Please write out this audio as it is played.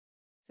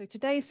So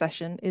today's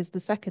session is the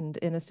second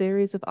in a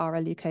series of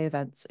RLUK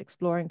events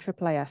exploring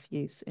IIIF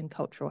use in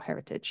cultural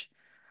heritage.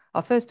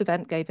 Our first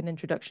event gave an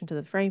introduction to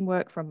the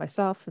framework from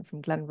myself and from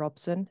Glenn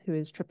Robson, who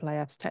is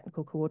IIIF's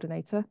technical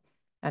coordinator.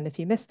 And if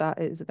you missed that,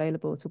 it is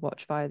available to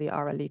watch via the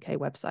RLUK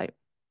website.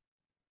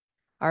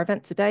 Our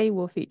event today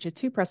will feature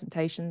two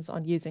presentations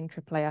on using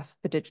IIIF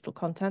for digital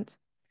content.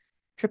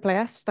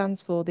 IIIF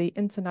stands for the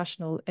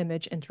International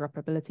Image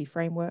Interoperability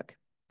Framework,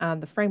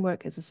 and the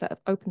framework is a set of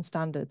open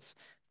standards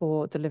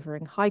for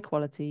delivering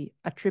high-quality,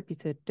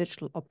 attributed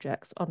digital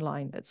objects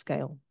online at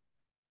scale.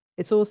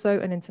 It's also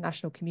an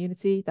international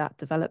community that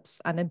develops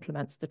and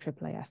implements the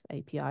IIIF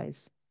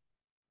APIs.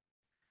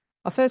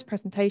 Our first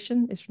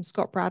presentation is from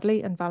Scott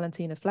Bradley and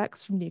Valentina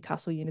Flex from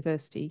Newcastle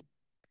University.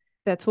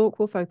 Their talk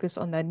will focus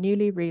on their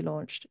newly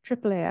relaunched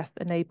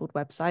IIIF-enabled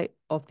website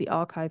of the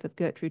Archive of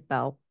Gertrude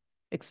Bell,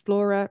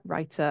 explorer,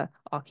 writer,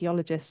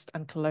 archaeologist,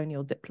 and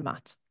colonial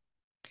diplomat.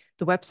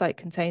 The website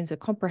contains a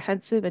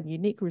comprehensive and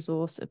unique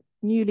resource of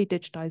newly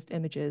digitized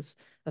images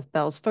of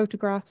Bell's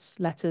photographs,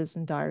 letters,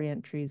 and diary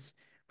entries,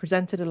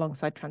 presented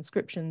alongside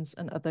transcriptions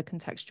and other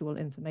contextual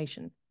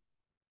information.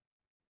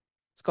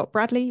 Scott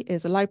Bradley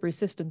is a library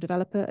system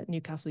developer at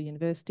Newcastle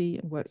University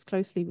and works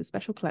closely with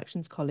special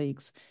collections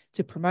colleagues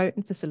to promote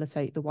and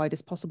facilitate the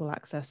widest possible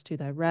access to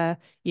their rare,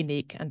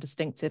 unique, and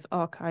distinctive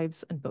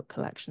archives and book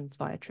collections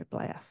via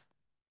IIIF.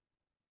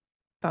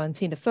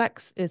 Valentina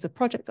Flex is a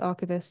project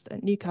archivist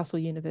at Newcastle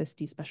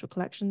University Special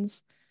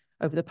Collections.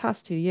 Over the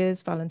past 2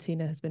 years,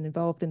 Valentina has been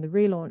involved in the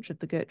relaunch of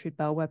the Gertrude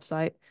Bell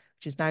website,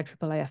 which is now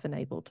IIIF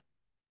enabled.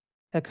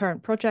 Her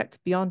current project,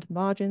 Beyond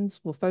Margins,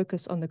 will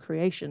focus on the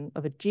creation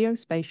of a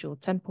geospatial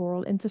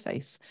temporal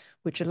interface,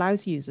 which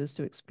allows users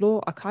to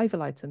explore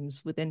archival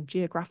items within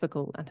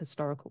geographical and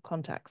historical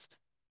context.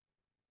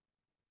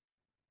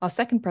 Our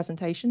second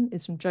presentation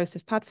is from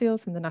Joseph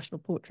Padfield from the National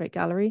Portrait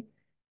Gallery.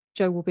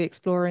 Joe will be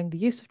exploring the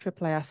use of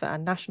IIIF at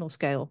a national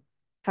scale,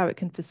 how it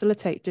can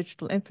facilitate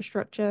digital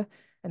infrastructure,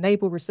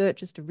 enable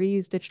researchers to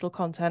reuse digital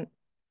content,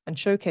 and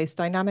showcase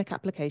dynamic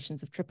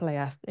applications of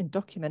IIIF in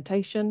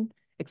documentation,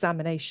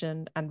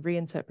 examination, and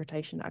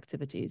reinterpretation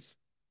activities.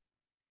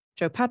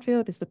 Joe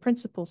Padfield is the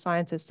principal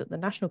scientist at the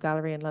National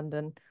Gallery in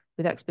London,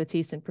 with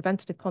expertise in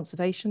preventative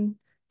conservation,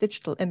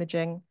 digital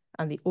imaging,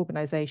 and the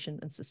organisation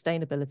and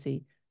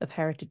sustainability of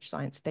heritage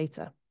science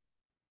data.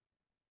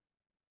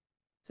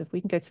 So if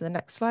we can go to the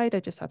next slide, I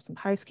just have some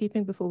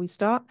housekeeping before we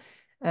start.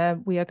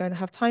 We are going to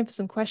have time for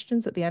some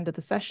questions at the end of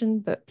the session,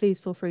 but please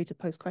feel free to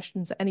post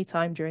questions at any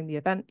time during the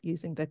event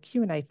using the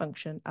Q&A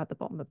function at the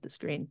bottom of the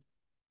screen.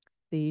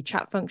 The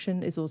chat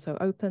function is also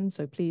open,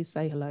 so please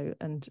say hello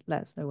and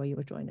let us know where you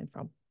are joining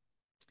from.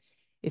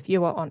 If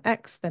you are on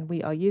X, then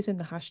we are using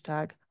the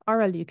hashtag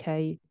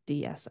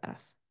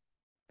RLUKDSF.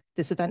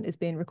 This event is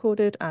being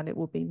recorded and it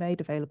will be made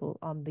available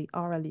on the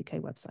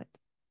RLUK website.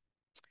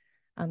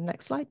 And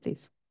next slide,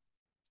 please.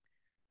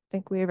 I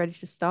think we're ready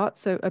to start.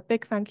 So a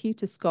big thank you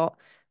to Scott,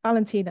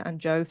 Valentina, and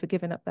Joe for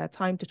giving up their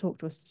time to talk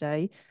to us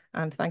today.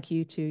 And thank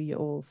you to you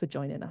all for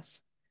joining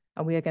us.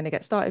 And we are going to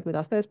get started with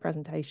our first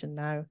presentation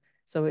now.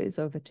 So it is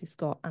over to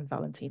Scott and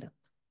Valentina.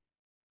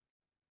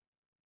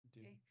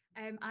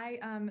 I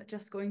am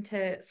just going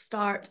to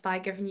start by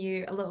giving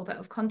you a little bit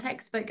of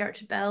context about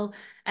Gertrude Bell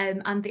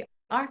and the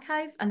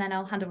archive, and then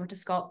I'll hand over to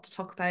Scott to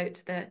talk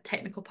about the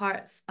technical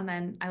parts, and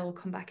then I will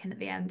come back in at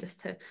the end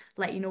just to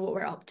let you know what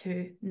we're up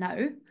to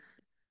now.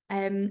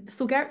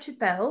 So Gertrude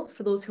Bell,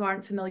 for those who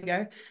aren't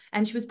familiar,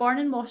 she was born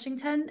in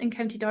Washington in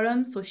County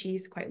Durham, so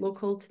she's quite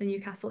local to the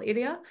Newcastle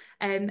area,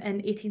 in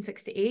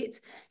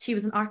 1868. She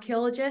was an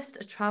archaeologist,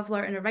 a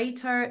traveller and a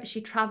writer. She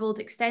travelled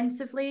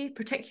extensively,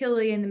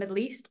 particularly in the Middle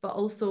East, but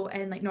also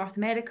in like North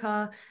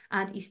America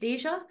and East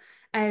Asia.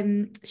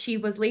 She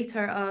was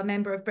later a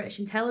member of British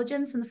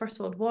intelligence in the First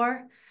World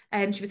War.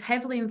 She was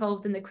heavily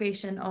involved in the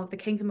creation of the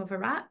Kingdom of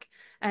Iraq.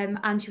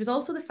 And she was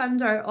also the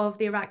founder of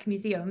the Iraq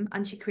Museum,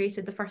 and she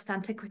created the first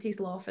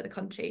antiquities law for the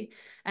country.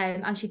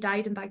 And she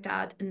died in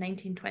Baghdad in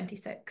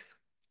 1926.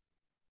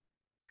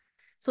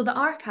 So the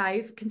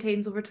archive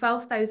contains over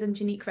 12,000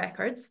 unique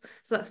records.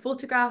 So that's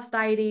photographs,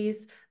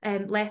 diaries,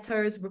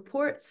 letters,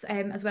 reports,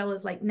 as well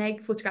as like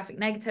photographic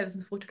negatives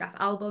and photograph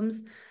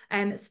albums.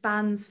 It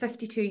spans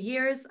 52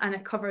 years and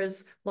it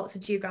covers lots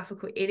of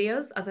geographical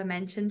areas. As I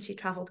mentioned, she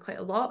travelled quite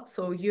a lot.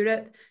 So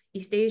Europe,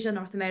 East Asia,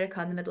 North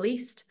America, and the Middle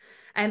East.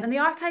 And the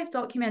archive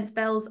documents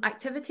Bell's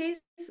activities,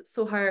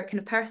 so her kind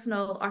of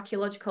personal,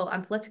 archaeological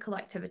and political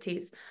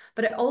activities,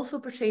 but it also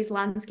portrays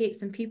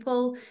landscapes and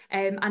people,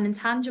 and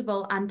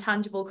intangible and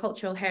tangible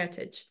cultural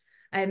heritage.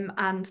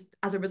 And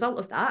as a result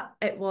of that,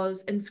 it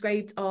was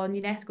inscribed on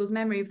UNESCO's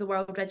Memory of the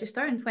World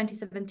Register in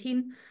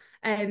 2017.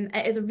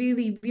 It is a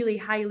really, really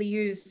highly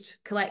used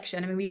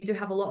collection. I mean, we do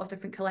have a lot of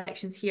different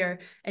collections here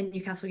in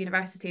Newcastle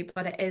University,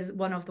 but it is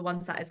one of the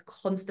ones that is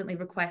constantly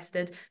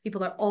requested.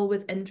 People are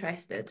always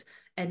interested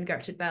in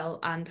Gertrude Bell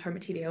and her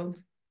material.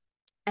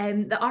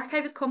 The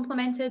archive is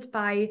complemented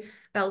by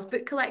Belle's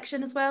book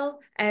collection as well.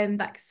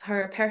 That's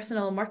her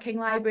personal and working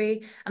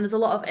library. And there's a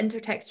lot of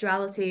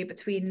intertextuality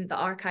between the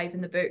archive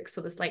and the book. So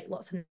there's like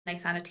lots of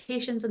nice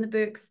annotations in the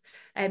books.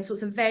 So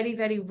it's a very,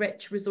 very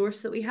rich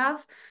resource that we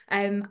have.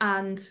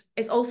 And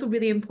it's also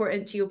really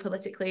important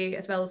geopolitically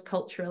as well as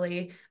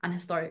culturally and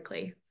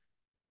historically.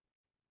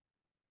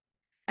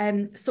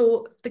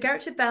 So the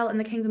Gertrude Bell and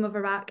the Kingdom of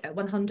Iraq at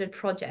 100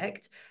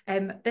 project,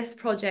 this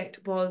project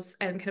was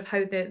kind of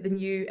how the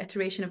new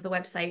iteration of the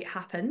website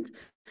happened.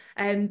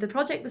 The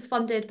project was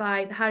funded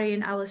by the Harry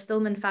and Alice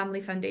Stillman Family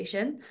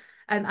Foundation.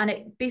 And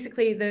it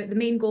basically, the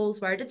main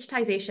goals were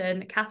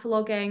digitisation,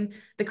 cataloguing,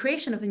 the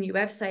creation of a new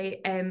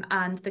website,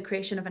 and the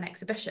creation of an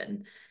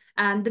exhibition.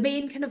 And the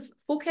main kind of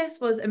focus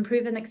was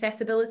improving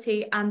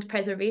accessibility and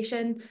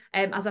preservation.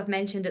 As I've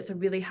mentioned, it's a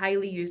really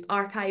highly used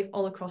archive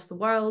all across the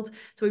world.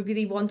 So we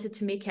really wanted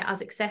to make it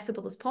as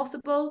accessible as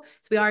possible.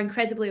 So we are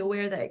incredibly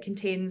aware that it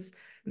contains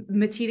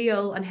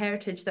material and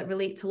heritage that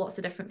relate to lots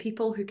of different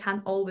people who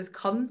can't always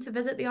come to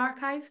visit the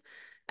archive.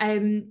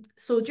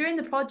 So during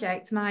the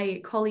project,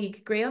 my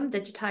colleague Graham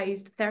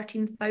digitised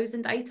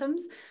 13,000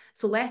 items.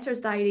 So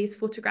letters, diaries,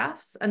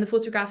 photographs, and the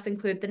photographs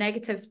include the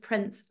negatives,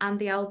 prints, and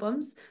the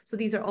albums. So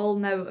these are all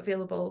now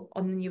available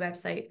on the new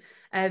website.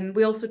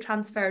 We also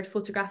transferred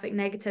photographic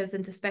negatives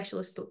into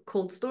specialist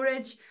cold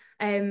storage.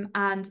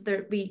 And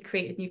we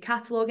created new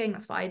cataloguing,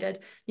 that's what I did,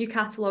 new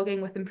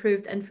cataloguing with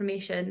improved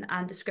information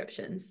and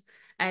descriptions.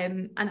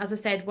 And as I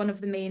said, one of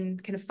the main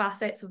kind of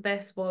facets of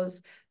this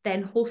was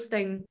then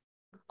hosting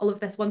all of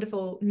this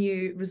wonderful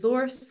new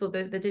resource, so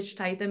the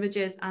digitized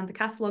images and the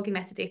cataloguing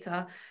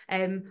metadata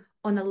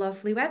on a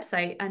lovely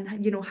website.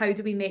 And, you know, how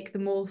do we make the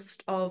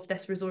most of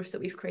this resource that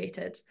we've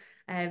created,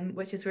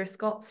 which is where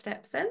Scott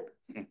steps in.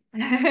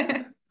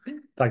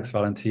 Thanks,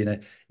 Valentina.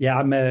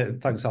 Yeah,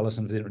 thanks,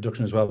 Alison, for the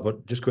introduction as well.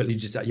 But just quickly,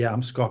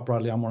 I'm Scott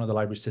Bradley. I'm one of the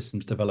library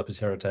systems developers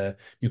here at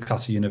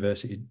Newcastle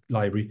University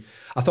Library.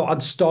 I thought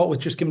I'd start with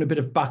just giving a bit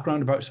of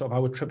background about sort of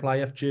our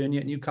IIIF journey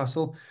at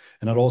Newcastle.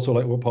 And I'd also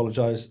like to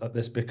apologise at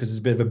this because it's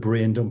a bit of a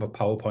brain dump of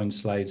PowerPoint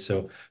slides.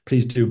 So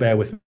please do bear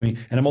with me.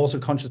 And I'm also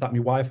conscious that my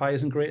Wi-Fi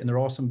isn't great and there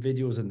are some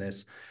videos in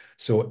this.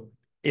 So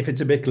if it's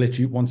a bit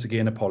glitchy, once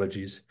again,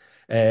 apologies.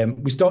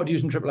 We started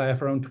using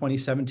IIIF around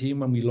 2017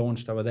 when we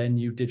launched our then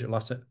new digital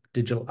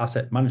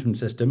asset management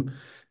system,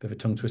 bit of a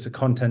tongue twister,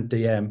 Content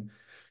DM.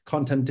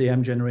 Content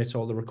DM generates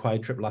all the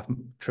required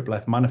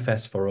IIIF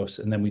manifests for us,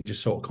 and then we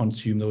just sort of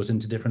consume those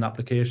into different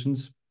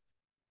applications.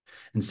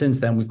 And since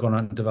then, we've gone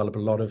on to develop a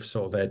lot of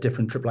sort of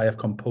different IIIF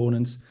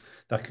components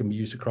that can be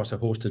used across a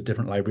host of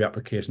different library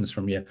applications,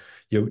 from your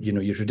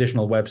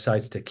traditional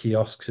websites to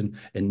kiosks and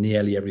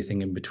nearly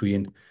everything in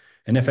between.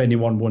 And if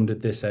anyone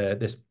wondered,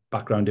 this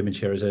background image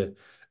here is a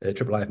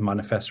IIIF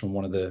manifest from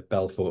one of the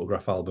Bell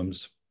photograph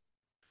albums.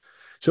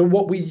 So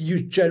what we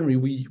use generally,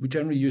 we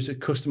generally use a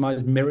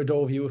customized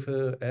Mirador viewer for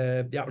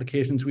the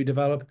applications we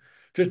develop,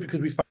 just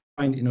because we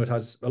find, it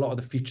has a lot of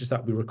the features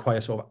that we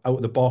require sort of out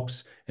of the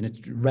box, and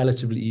it's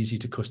relatively easy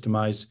to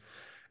customize.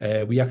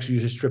 We actually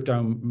use a stripped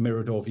down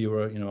Mirador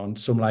viewer, on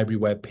some library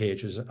web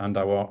pages and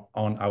on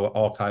our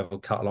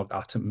archival catalog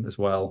Atom as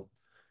well.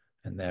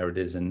 And there it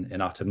is in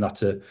Atom.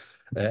 That's a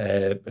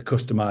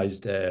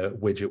customized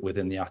widget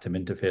within the Atom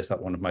interface that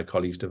one of my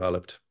colleagues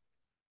developed.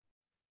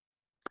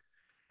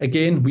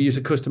 Again, we use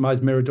a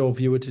customized Mirador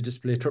viewer to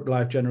display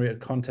IIIF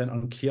generated content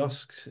on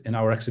kiosks in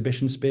our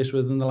exhibition space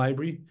within the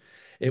library.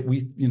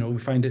 We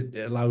find it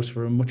allows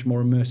for a much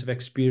more immersive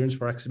experience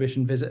for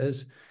exhibition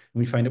visitors. And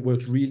we find it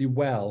works really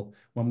well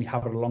when we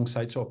have it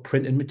alongside sort of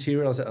printed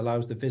materials. It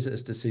allows the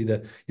visitors to see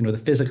the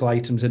physical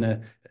items in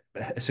a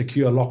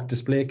secure locked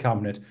display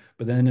cabinet,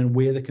 but then in a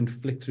way they can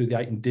flick through the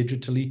item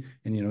digitally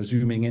and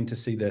zooming in to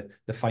see the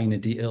finer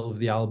detail of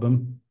the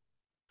album.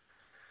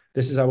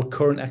 This is our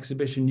current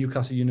exhibition,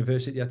 Newcastle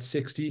University at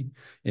 60.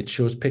 It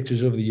shows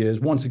pictures over the years,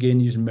 once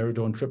again using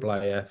Mirador and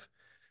IIIF.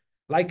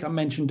 Like I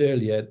mentioned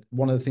earlier,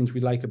 one of the things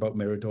we like about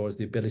Mirador is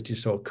the ability to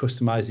sort of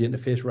customize the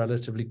interface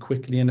relatively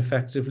quickly and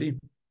effectively.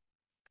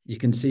 You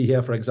can see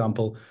here, for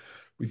example,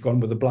 we've gone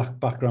with a black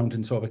background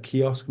in sort of a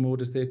kiosk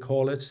mode, as they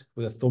call it,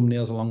 with the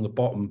thumbnails along the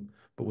bottom.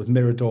 But with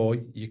Mirador,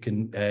 you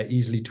can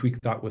easily tweak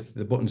that with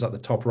the buttons at the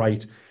top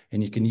right,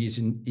 and you can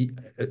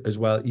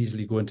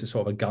easily go into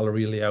sort of a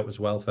gallery layout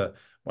as well for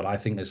what I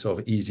think is sort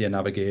of easier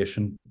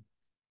navigation.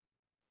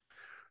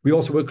 We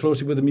also work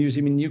closely with the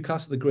museum in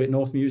Newcastle, the Great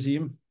North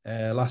Museum.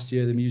 Last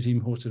year, the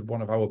museum hosted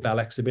one of our Bell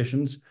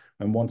exhibitions,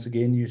 and once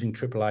again using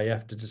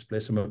IIIF to display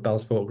some of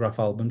Bell's photograph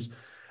albums.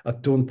 I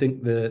don't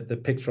think the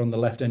picture on the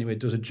left anyway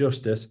does it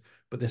justice,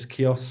 but this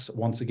kiosk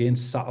once again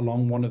sat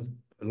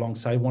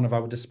alongside one of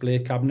our display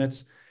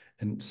cabinets,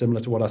 and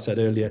similar to what I said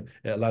earlier,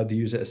 it allowed the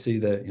user to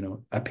see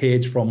a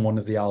page from one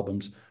of the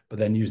albums, but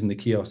then using the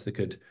kiosk they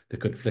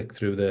could flick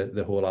through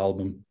the whole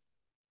album.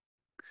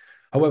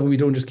 However, we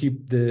don't just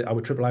keep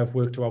our IIIF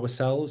work to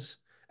ourselves.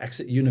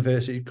 Exeter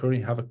University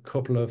currently have a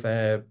couple of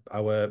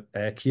our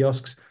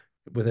kiosks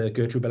with a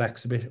Gertrude Bell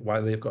exhibition,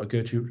 while they've got a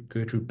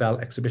Gertrude Bell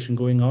exhibition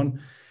going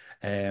on.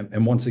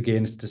 And once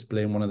again, it's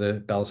displaying one of the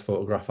Bell's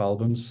photograph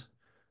albums.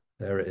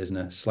 There it is in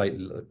a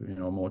slightly,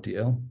 more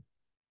detail.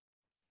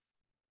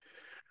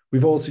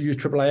 We've also used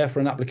IIIF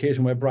for an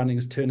application where branding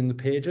is turning the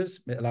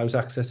pages. It allows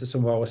access to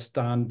some of our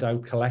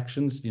standout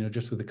collections,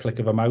 just with the click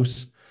of a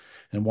mouse.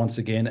 And once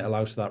again, it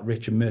allows for that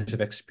rich,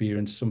 immersive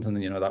experience, something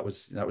that,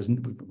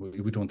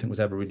 we don't think was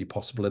ever really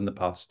possible in the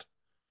past.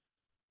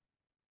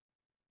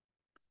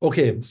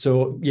 Okay,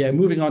 so yeah,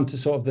 moving on to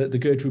sort of the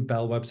Gertrude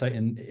Bell website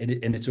in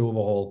its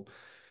overhaul.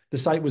 The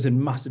site was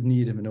in massive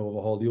need of an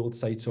overhaul. The old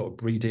site sort of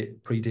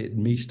predated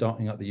me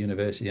starting at the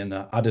university, and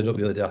I added up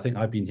the other day. I think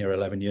I've been here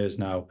 11 years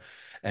now,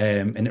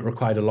 and it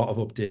required a lot of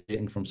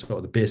updating from sort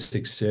of the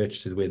basic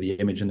search to the way the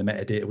image and the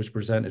metadata was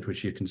presented,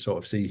 which you can sort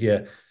of see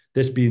here.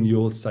 This being the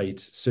old site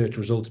search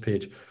results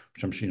page,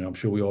 which I'm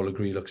sure we all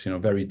agree looks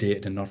very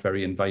dated and not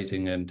very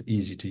inviting and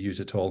easy to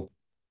use at all.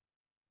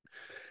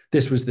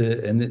 This was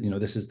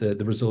this is the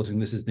resulting.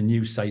 This is the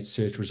new site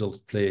search results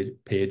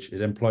page.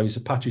 It employs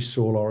Apache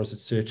Solr as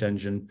its search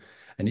engine,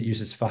 and it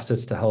uses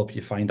facets to help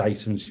you find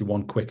items you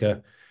want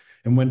quicker.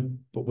 And when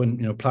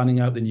planning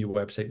out the new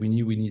website, we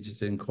knew we needed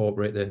to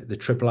incorporate the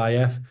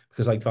IIIF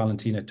because, like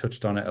Valentina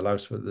touched on, it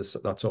allows for that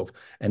sort of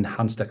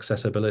enhanced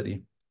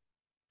accessibility.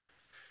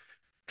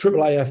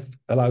 IIIF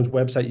allows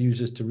website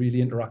users to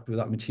really interact with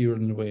that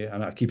material in a way,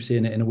 and I keep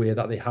saying it, in a way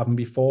that they haven't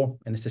before.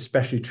 And it's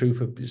especially true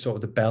for sort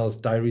of the Bell's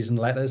diaries and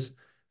letters.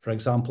 For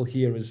example,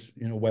 here is,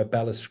 where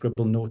Bell has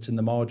scribbled notes in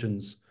the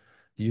margins.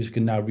 The user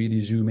can now really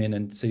zoom in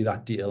and see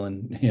that detail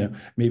and,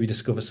 maybe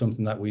discover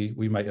something that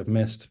we might have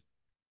missed.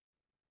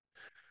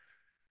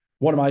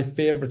 One of my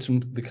favorites from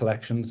the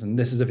collections, and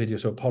this is a video,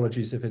 so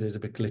apologies if it is a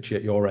bit glitchy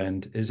at your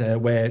end, is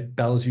where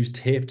Bell's use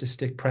tape to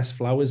stick pressed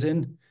flowers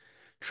in.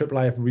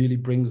 IIIF really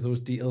brings those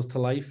details to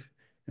life,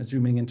 and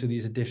zooming into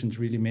these editions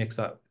really makes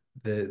that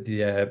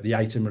the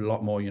item a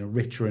lot more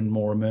richer and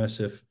more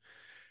immersive.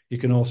 You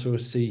can also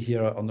see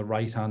here on the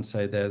right hand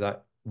side there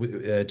that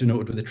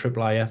denoted with the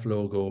IIIF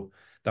logo,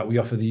 that we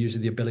offer the user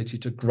the ability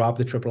to grab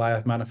the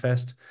IIIF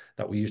manifest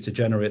that we use to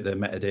generate the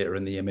metadata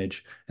and the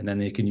image, and then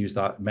they can use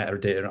that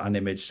metadata and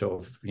image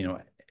sort of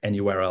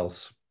anywhere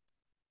else.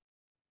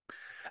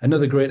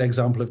 Another great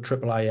example of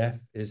IIIF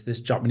is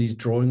this Japanese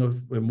drawing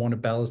of one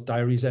of Bell's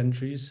diaries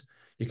entries.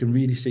 You can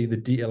really see the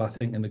detail, I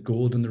think, in the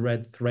gold and the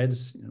red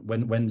threads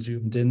when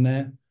zoomed in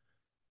there,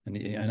 and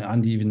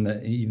even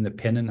the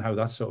pin and how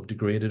that's sort of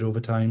degraded over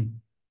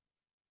time.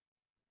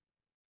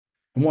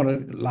 And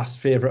one last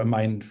favourite of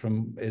mine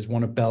is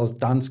one of Bell's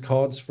dance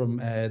cards from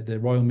the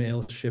Royal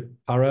Mail ship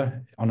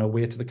Para on her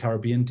way to the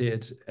Caribbean,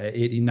 dated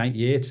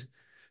 1898.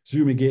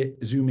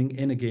 Zooming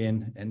in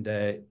again, and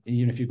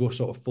even if you go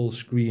sort of full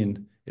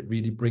screen, it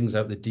really brings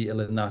out the detail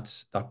in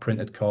that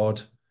printed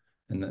card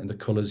and the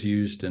colours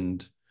used,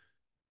 and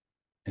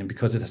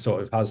because it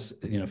sort of has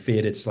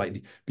faded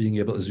slightly, being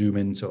able to zoom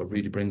in sort of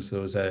really brings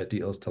those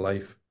details to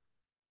life.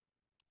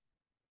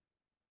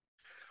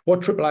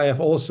 What IIIF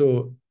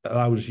also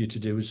allows you to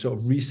do is sort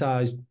of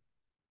resize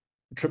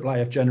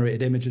IIIF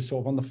generated images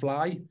sort of on the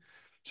fly.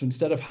 So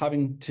instead of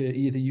having to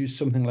either use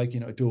something like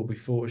Adobe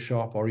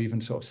Photoshop or even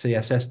sort of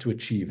CSS to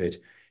achieve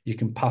it, you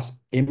can pass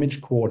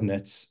image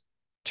coordinates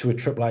to a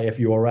IIIF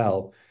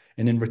URL,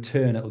 and in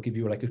return it'll give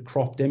you like a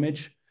cropped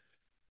image,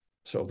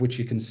 sort of which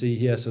you can see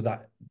here. So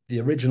that the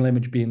original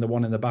image being the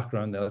one in the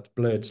background there, that's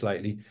blurred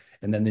slightly,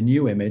 and then the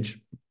new image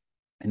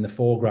in the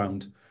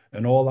foreground.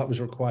 And all that was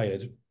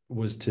required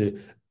was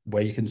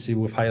where you can see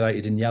we've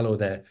highlighted in yellow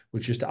there,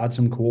 which is to add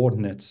some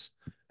coordinates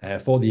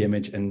for the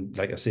image, and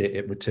like I say,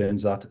 it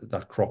returns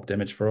that cropped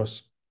image for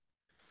us.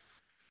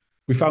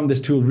 We found this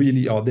tool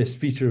really, or this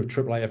feature of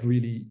IIIF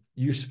really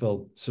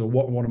useful. So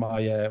what one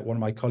of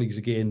my colleagues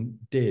again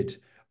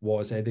did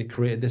was they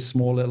created this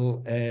small little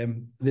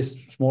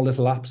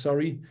app,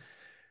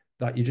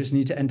 that you just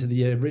need to enter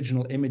the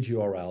original image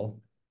URL,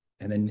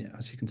 and then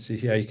as you can see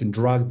here, you can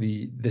drag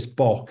this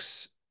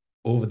box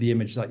over the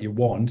image that you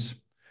want,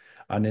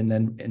 and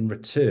then in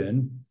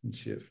return,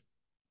 once you've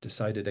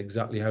decided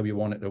exactly how you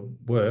want it to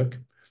work,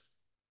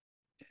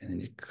 and then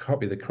you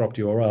copy the cropped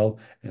URL,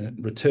 and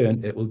in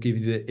return, it will give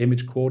you the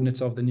image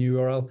coordinates of the new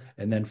URL.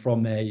 And then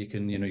from there, you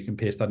can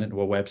paste that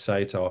into a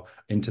website or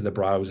into the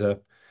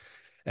browser.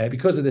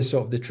 Because of this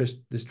sort of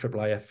this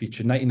IIIF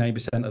feature,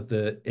 99% of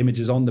the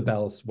images on the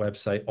Bell's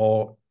website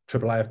are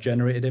IIIF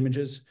generated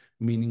images,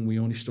 meaning we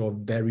only store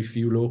very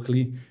few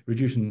locally,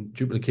 reducing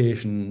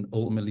duplication,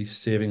 ultimately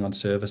saving on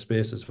server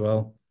space as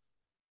well.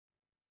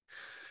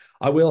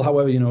 I will,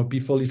 however, be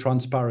fully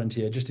transparent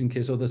here, just in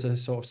case others are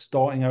sort of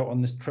starting out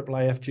on this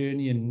IIIF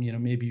journey, and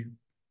maybe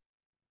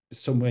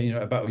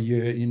somewhere about a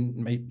year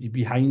might be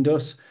behind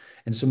us,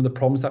 and some of the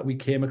problems that we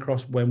came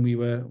across when we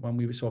were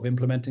sort of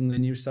implementing the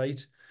new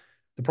site.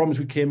 The problems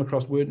we came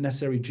across weren't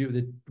necessarily due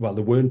to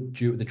they weren't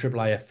due to the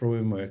IIIF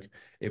framework.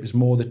 It was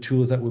more the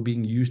tools that were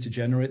being used to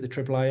generate the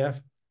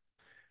IIIF.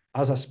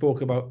 As I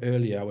spoke about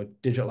earlier, our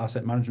digital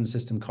asset management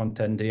system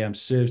Content DM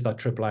serves that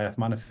IIIF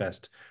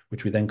manifest,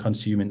 which we then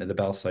consume into the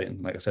Bell site,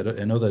 and like I said,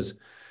 and others.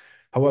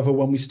 However,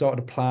 when we started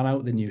to plan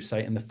out the new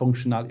site and the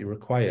functionality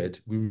required,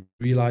 we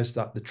realized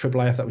that the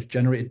IIIF that was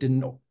generated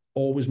didn't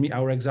always meet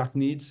our exact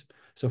needs.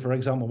 So for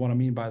example, what I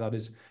mean by that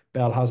is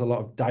Bell has a lot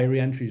of diary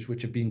entries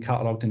which have been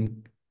catalogued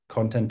in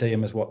Content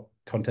DM as what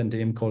Content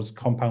DM calls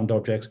compound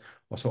objects,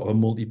 or sort of a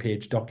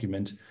multi-page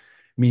document,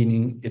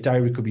 meaning a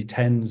diary could be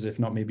tens, if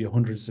not maybe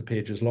hundreds of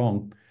pages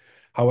long.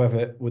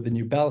 However, with the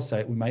new Bell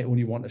site, we might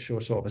only want to show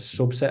sort of a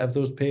subset of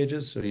those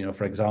pages. So, you know,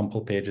 for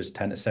example, pages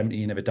 10 to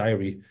 17 of a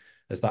diary,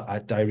 as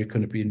that diary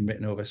could have been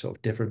written over sort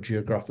of different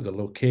geographical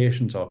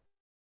locations or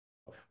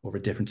over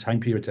different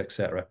time periods,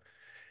 etc.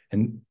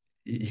 And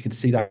you can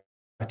see that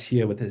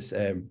here with this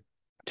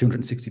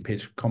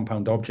 260-page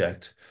compound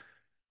object.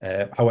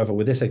 However,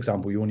 with this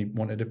example, you only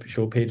wanted to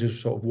show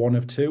pages sort of 1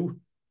 of 2.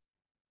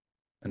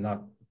 And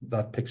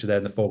that picture there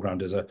in the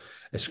foreground is a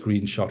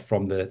screenshot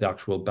from the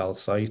actual Bell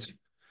site.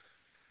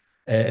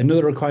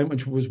 Another requirement,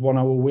 which was on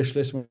our wish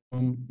list,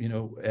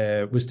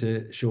 was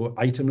to show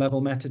item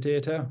level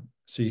metadata.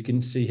 So you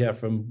can see here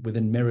from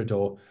within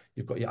Mirador,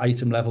 you've got your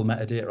item level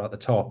metadata at the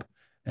top,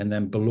 and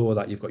then below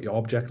that, you've got your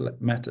object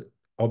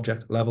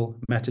level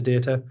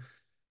metadata.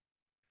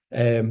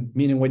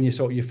 Meaning when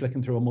you're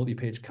flicking through a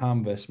multi-page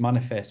canvas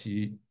manifest,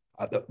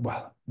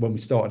 when we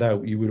started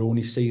out, you would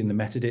only see in the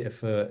metadata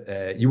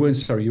for you weren't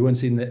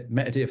seeing the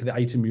metadata for the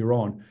item you're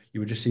on. You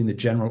were just seeing the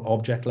general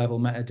object level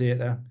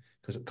metadata,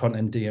 because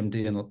Content DM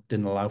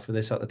didn't allow for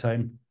this at the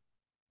time.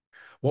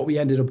 What we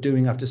ended up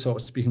doing after sort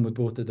of speaking with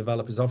both the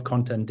developers of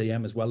Content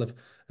DM as well as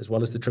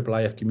the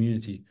IIIF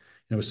community,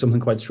 was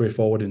something quite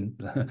straightforward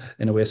and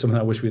in a way something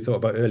I wish we thought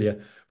about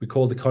earlier. We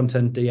called the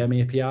Content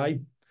DM API.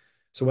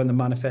 So when the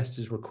manifest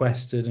is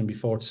requested and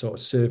before it's sort of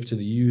served to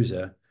the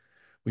user,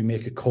 we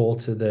make a call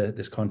to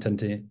this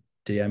Content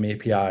DM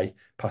API,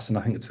 passing,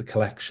 I think it's the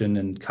collection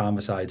and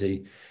canvas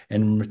ID.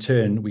 And in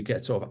return, we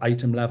get sort of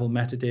item level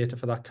metadata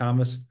for that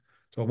canvas.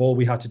 So all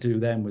we had to do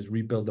then was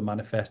rebuild the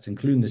manifest,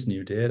 including this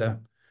new data.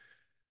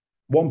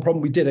 One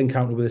problem we did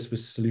encounter with this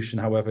was solution,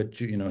 however,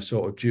 due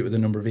to the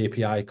number of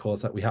API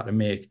calls that we had to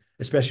make,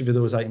 especially for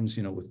those items,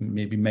 with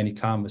maybe many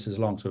canvases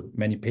long, so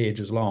many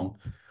pages long,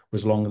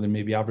 was longer than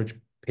maybe average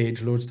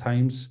page load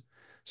times.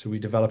 So we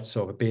developed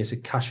sort of a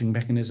basic caching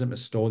mechanism to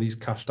store these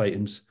cached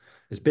items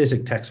as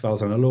basic text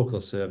files on a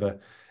local server.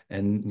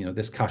 And,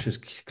 this cache is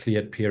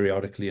cleared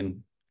periodically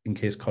in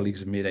case colleagues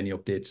have made any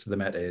updates to the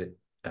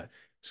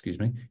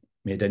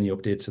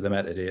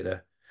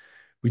metadata.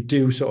 We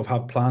do sort of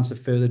have plans to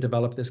further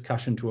develop this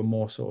cache into a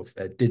more sort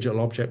of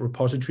digital object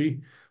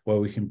repository where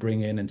we can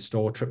bring in and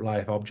store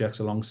IIIF objects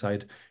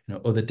alongside,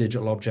 other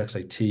digital objects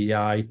like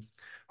TEI.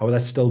 However,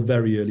 that's still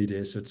very early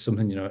days, so it's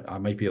something, I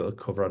might be able to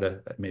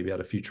cover maybe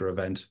at a future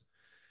event.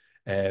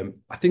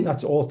 I think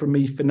that's all from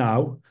me for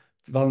now.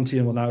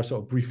 Valentina will now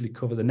sort of briefly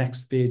cover the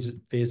next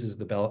phases of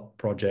the Bell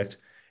project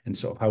and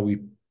sort of how we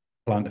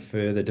plan to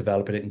further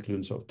develop it,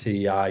 including sort of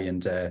TEI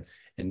and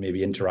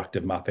maybe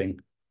interactive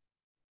mapping.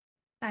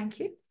 Thank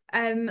you.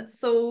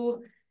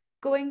 So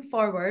going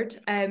forward,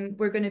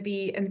 we're going to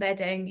be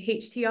embedding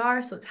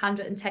HTR, so it's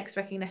handwritten text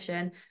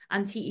recognition,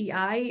 and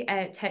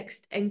TEI,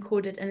 text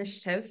encoded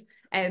initiative,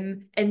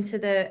 into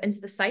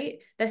the site.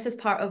 This is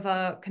part of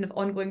a kind of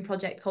ongoing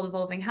project called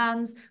Evolving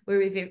Hands, where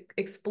we've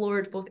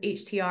explored both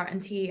HTR and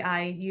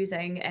TEI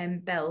using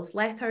Bell's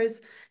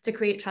letters to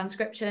create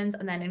transcriptions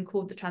and then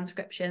encode the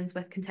transcriptions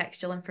with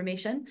contextual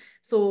information.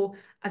 So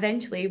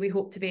eventually we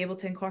hope to be able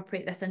to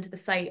incorporate this into the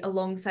site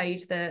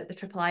alongside the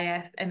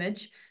IIIF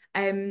image.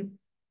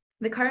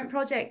 The current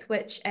project,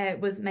 which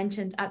was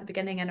mentioned at the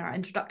beginning in our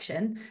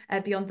introduction,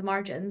 Beyond the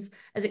Margins,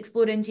 is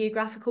exploring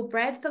geographical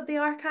breadth of the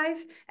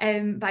archive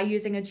by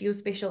using a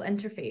geospatial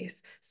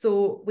interface.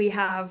 So we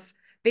have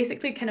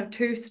basically kind of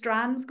 2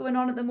 strands going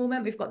on at the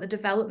moment. We've got the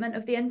development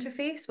of the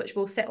interface, which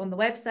will sit on the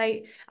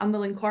website and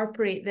will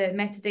incorporate the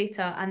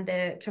metadata and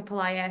the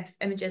IIIF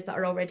images that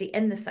are already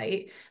in the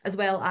site, as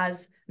well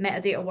as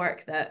metadata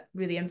work that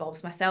really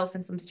involves myself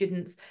and some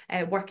students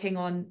working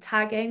on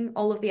tagging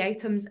all of the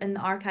items in the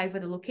archive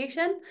with a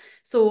location.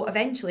 So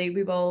eventually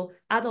we will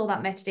add all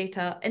that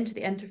metadata into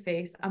the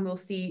interface and we'll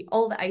see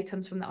all the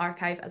items from the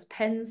archive as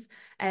pins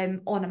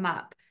on a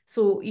map.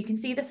 So you can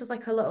see this is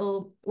like a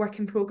little work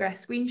in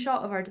progress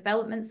screenshot of our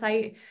development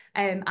site.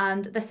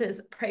 And this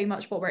is pretty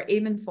much what we're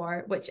aiming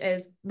for, which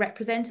is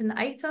representing the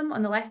item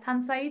on the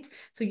left-hand side.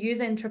 So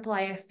using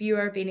IIIF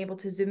Viewer, being able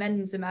to zoom in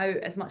and zoom out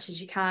as much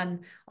as you can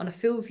on a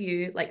full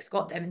view, like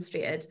Scott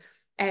demonstrated,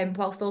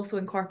 whilst also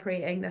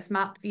incorporating this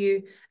map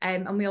view.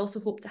 And we also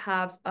hope to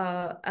have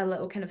a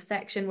little kind of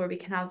section where we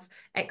can have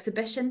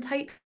exhibition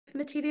type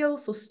material,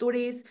 so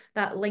stories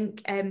that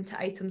link to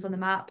items on the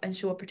map and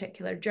show a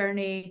particular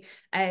journey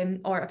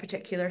or a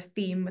particular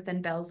theme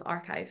within Bell's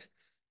archive.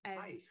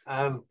 Hi,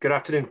 good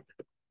afternoon.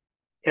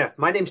 Yeah,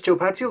 my name's Joe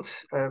Padfield.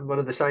 I'm one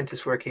of the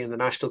scientists working in the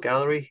National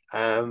Gallery,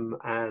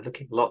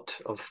 looking a lot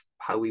of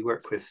how we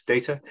work with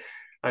data.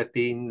 I've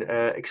been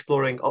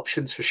exploring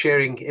options for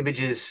sharing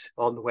images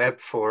on the web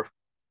for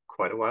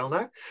quite a while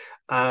now,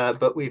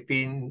 but we've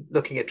been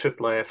looking at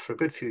IIIF for a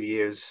good few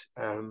years,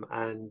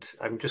 and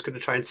I'm just going to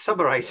try and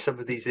summarize some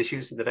of these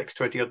issues in the next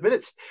 20 odd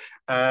minutes.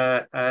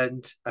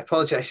 And I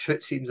apologize if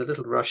it seems a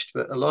little rushed,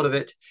 but a lot of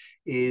it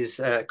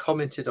is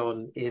commented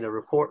on in a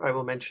report I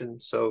will mention,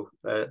 so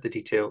the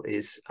detail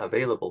is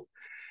available.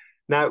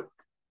 Now,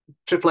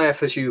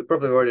 IIIF, as you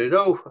probably already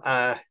know,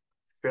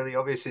 fairly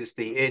obvious, is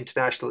the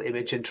International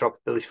Image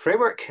Interoperability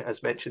Framework,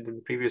 as mentioned in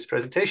the previous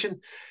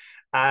presentation.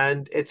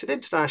 And it's an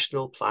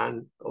international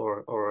plan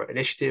or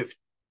initiative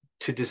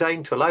to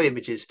design to allow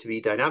images to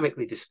be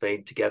dynamically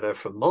displayed together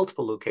from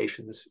multiple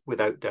locations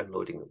without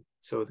downloading them.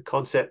 So the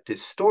concept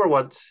is store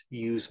once,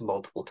 use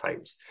multiple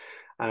times.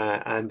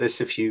 And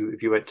this, if you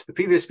went to the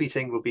previous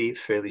meeting, will be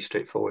fairly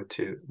straightforward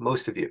to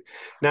most of you.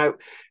 Now,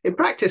 in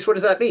practice, what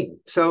does that mean?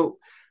 So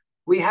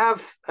we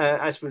have,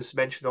 as was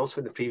mentioned also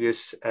in the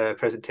previous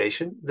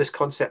presentation, this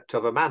concept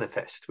of a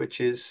manifest,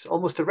 which is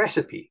almost a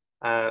recipe,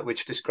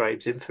 which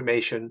describes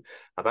information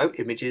about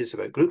images,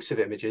 about groups of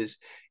images,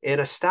 in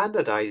a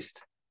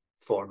standardized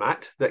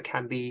format that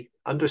can be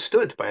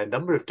understood by a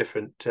number of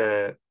different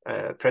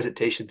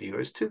presentation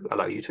viewers to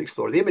allow you to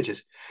explore the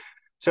images.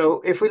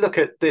 So if we look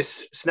at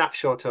this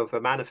snapshot of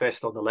a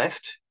manifest on the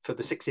left for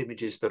the 6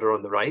 images that are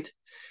on the right,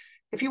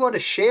 if you want to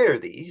share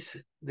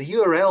these, the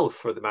URL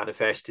for the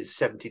manifest is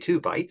 72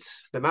 bytes.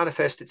 The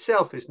manifest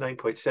itself is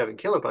 9.7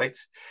 kilobytes,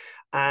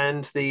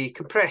 and the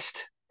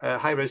compressed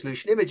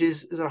high-resolution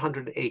images is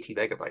 180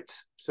 megabytes.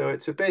 So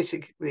it's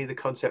basically the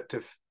concept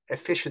of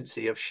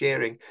efficiency of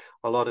sharing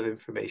a lot of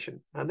information.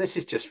 And this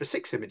is just for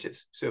 6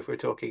 images. So if we're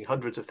talking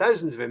hundreds of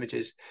thousands of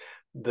images,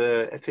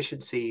 the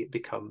efficiency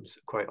becomes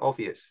quite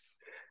obvious.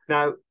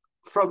 Now,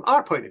 from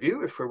our point of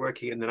view, if we're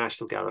working in the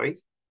National Gallery,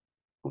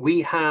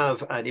 we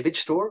have an image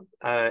store,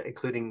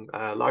 including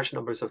large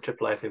numbers of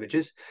IIIF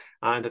images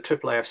and a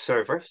IIIF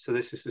server. So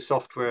this is the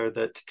software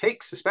that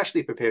takes a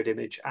specially prepared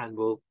image and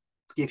will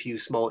give you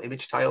small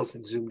image tiles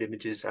and zoomed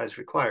images as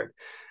required.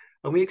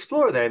 And we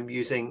explore them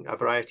using a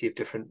variety of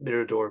different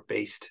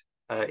Mirador-based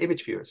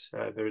image viewers.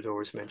 Mirador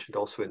was mentioned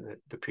also in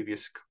the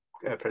previous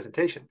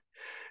presentation.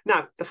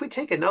 Now, if we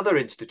take another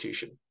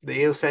institution, the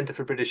Yale Centre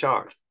for British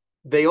Art,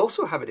 they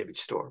also have an image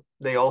store.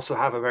 They also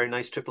have a very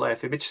nice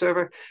IIIF image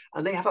server,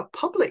 and they have a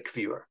public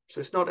viewer.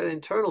 So it's not an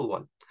internal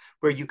one,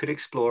 where you could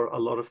explore a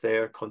lot of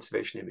their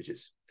conservation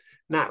images.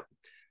 Now,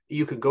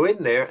 you can go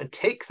in there and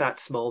take that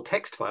small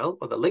text file,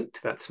 or the link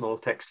to that small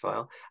text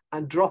file,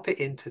 and drop it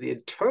into the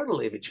internal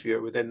image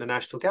viewer within the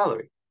National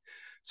Gallery.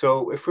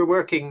 So if we're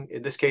working,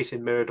 in this case,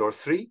 in Mirador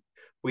 3,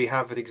 we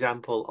have an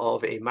example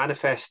of a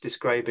manifest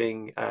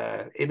describing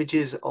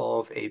images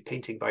of a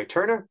painting by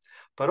Turner,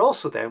 but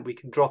also then we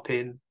can drop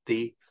in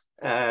the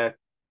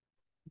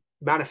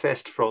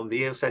manifest from the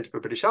Yale Centre for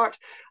British Art,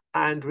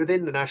 and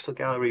within the National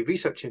Gallery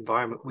research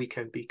environment, we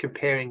can be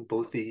comparing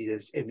both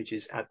these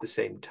images at the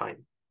same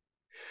time.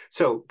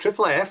 So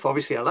IIIF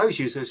obviously allows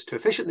users to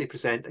efficiently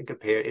present and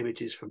compare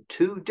images from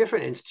 2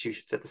 different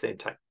institutions at the same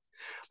time,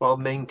 while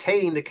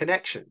maintaining the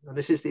connection. And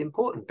this is the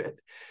important bit,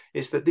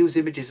 is that those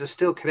images are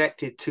still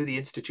connected to the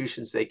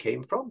institutions they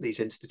came from. These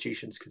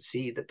institutions can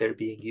see that they're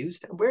being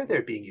used and where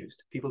they're being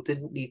used. People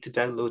didn't need to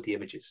download the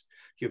images.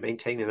 You're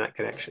maintaining that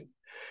connection.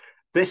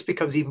 This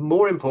becomes even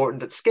more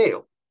important at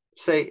scale.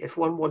 Say, if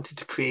one wanted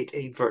to create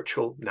a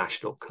virtual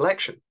national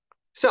collection.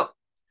 So,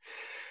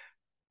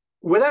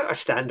 without a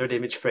standard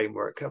image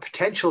framework, a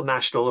potential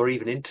national or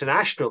even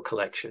international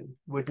collection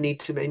would need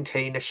to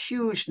maintain a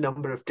huge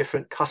number of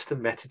different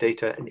custom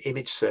metadata and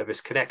image service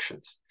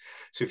connections.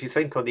 So if you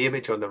think on the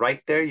image on the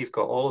right there, you've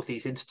got all of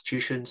these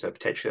institutions,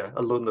 potentially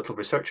a lone little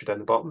researcher down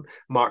the bottom,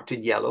 marked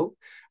in yellow,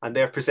 and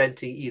they're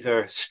presenting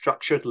either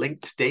structured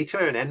linked data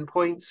and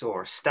endpoints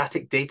or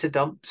static data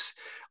dumps,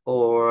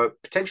 or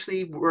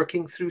potentially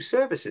working through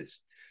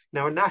services.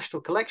 Now, a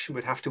national collection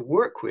would have to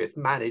work with,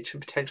 manage,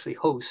 and potentially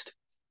host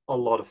a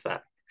lot of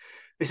that.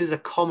 This is a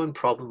common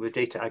problem with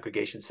data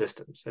aggregation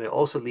systems, and it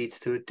also leads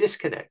to a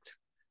disconnect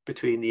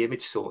between the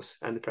image source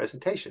and the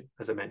presentation,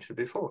 as I mentioned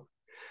before.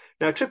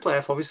 Now,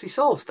 IIIF obviously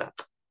solves that.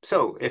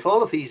 So if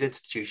all of these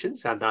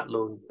institutions and that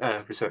lone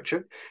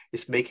researcher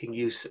is making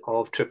use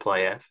of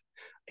IIIF,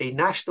 a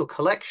national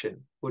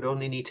collection would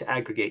only need to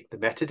aggregate the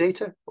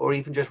metadata or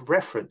even just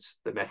reference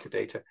the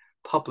metadata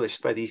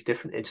published by these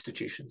different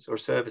institutions or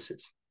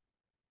services.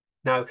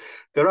 Now,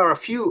 there are a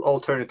few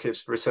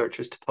alternatives for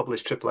researchers to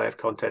publish IIIF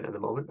content at the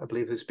moment. I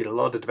believe there's been a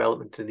lot of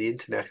development in the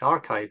Internet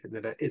Archive in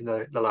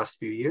the last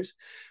few years,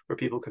 where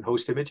people can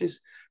host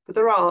images, but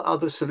there are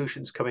other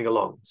solutions coming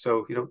along.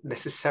 So you don't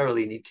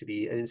necessarily need to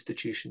be an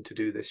institution to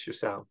do this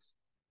yourself.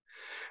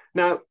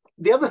 Now,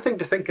 the other thing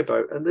to think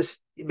about, and this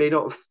you may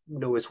not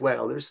know as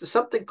well, there's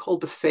something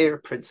called the FAIR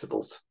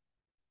principles.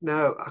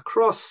 Now,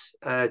 across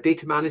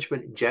data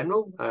management in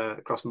general,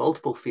 across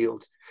multiple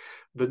fields,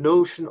 the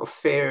notion of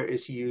FAIR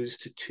is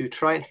used to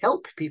try and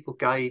help people,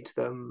 guide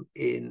them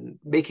in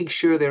making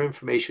sure their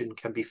information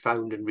can be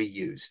found and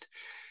reused.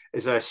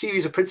 There's a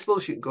series of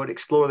principles. You can go and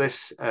explore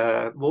this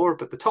more,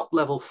 but the top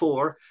level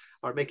 4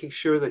 are making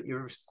sure that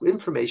your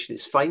information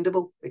is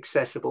findable,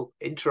 accessible,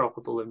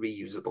 interoperable, and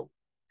reusable.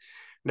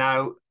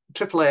 Now,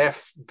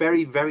 IIIF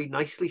very, very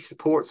nicely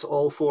supports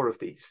all 4 of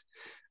these.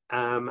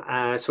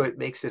 So it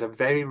makes it a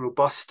very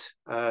robust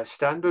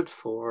standard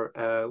for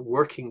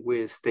working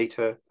with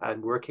data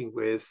and working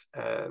with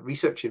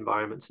research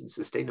environments and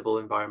sustainable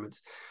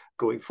environments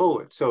going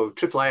forward. So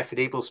IIIF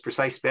enables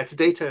precise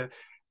metadata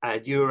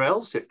and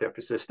URLs, if they're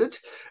persistent,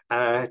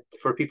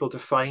 for people to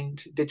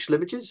find digital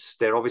images.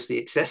 They're obviously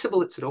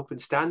accessible. It's an open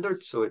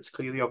standard, so it's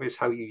clearly obvious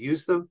how you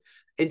use them.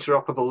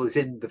 Interoperable is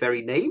in the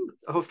very name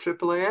of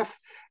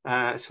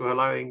IIIF, so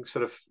allowing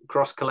sort of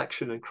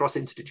cross-collection and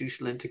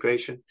cross-institutional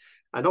integration.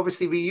 And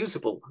obviously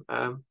reusable,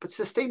 but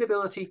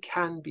sustainability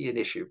can be an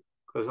issue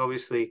because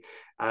obviously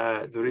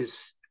there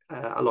is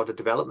a lot of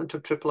development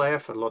of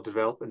IIIF and a lot of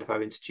development of how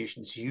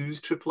institutions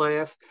use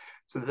IIIF.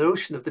 So the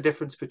notion of the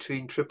difference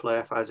between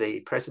IIIF as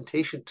a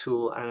presentation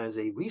tool and as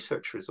a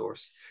research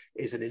resource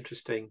is an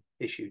interesting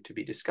issue to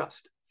be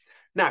discussed.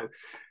 Now,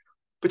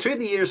 between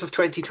the years of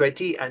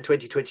 2020 and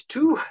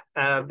 2022,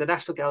 the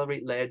National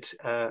Gallery led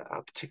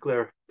a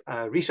particular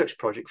research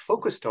project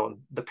focused on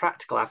the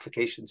practical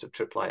applications of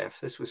IIIF.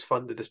 This was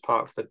funded as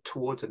part of the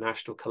Towards a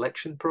National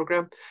Collection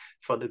programme,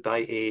 funded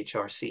by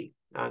AHRC.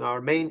 And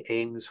our main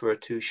aims were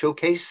to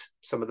showcase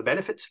some of the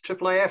benefits of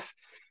IIIF,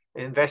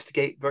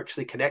 investigate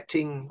virtually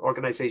connecting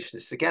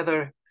organisations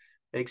together,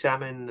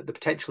 examine the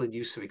potential and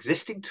use of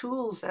existing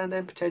tools, and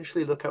then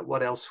potentially look at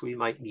what else we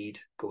might need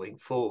going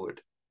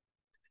forward.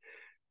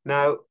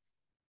 Now,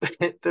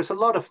 there's a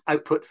lot of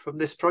output from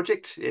this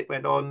project. It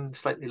went on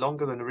slightly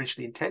longer than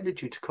originally intended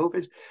due to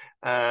COVID,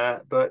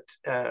 but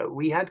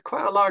we had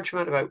quite a large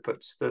amount of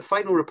outputs. The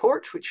final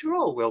report, which you're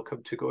all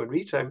welcome to go and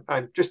read,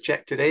 I've just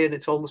checked today and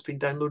it's almost been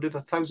downloaded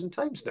 1,000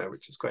 times now,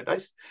 which is quite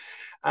nice.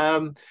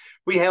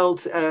 We held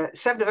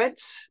 7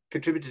 events,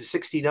 contributed to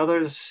 16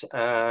 others,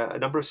 a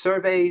number of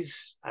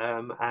surveys,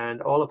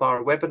 and all of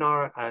our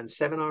webinar and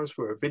seminars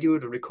were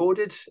videoed and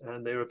recorded,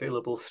 and they're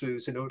available through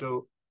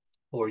Zenodo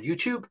or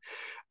YouTube.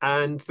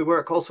 And the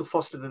work also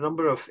fostered a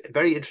number of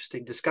very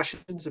interesting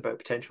discussions about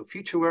potential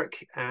future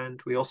work.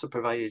 And we also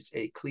provided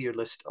a clear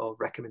list of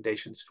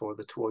recommendations for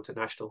the Towards a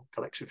National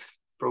Collection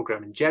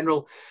programme in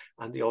general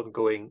and the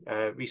ongoing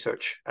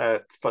research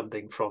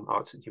funding from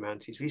Arts and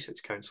Humanities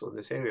Research Council in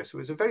this area. So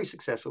it was a very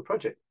successful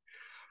project.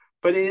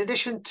 But in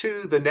addition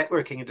to the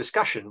networking and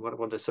discussion, what I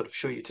want to sort of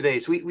show you today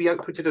is we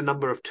outputted a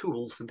number of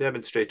tools and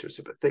demonstrators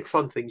about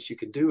fun things you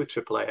can do with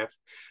IIIF.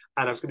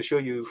 And I was going to show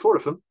you 4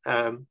 of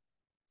them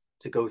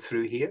to go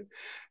through here.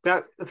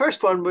 Now, the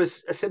first one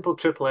was a simple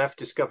IIIF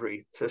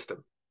discovery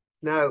system.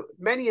 Now,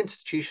 many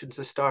institutions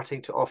are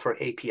starting to offer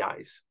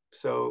APIs.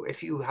 So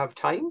if you have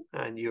time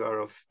and you are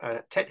of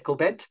a technical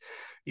bent,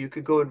 you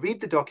can go and read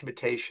the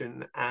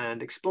documentation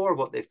and explore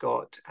what they've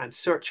got and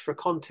search for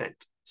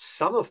content.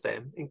 Some of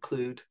them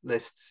include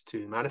lists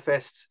to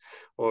manifests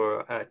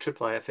or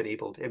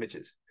IIIF-enabled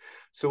images.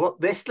 So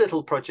what this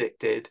little project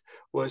did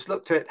was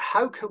looked at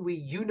how can we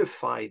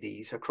unify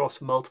these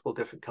across multiple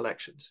different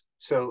collections.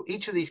 So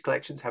each of these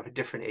collections have a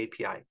different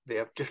API. They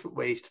have different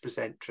ways to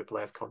present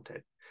IIIF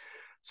content.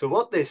 So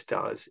what this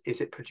does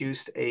is it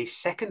produced a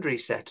secondary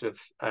set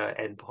of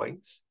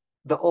endpoints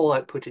that all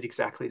outputted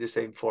exactly the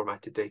same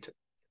formatted data.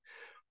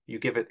 You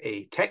give it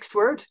a text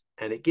word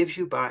and it gives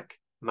you back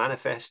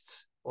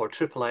manifests or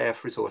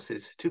IIIF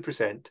resources to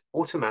present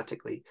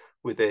automatically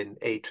within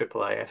a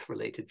IIIF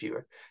related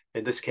viewer.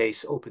 In this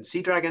case,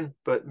 OpenSeaDragon,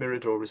 but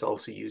Mirador was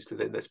also used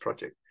within this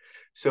project.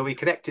 So we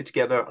connected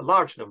together a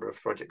large number of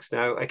projects.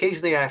 Now,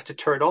 occasionally I have to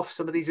turn off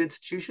some of these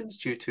institutions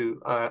due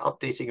to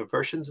updating of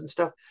versions and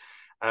stuff.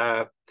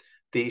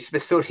 The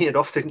Smithsonian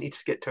often needs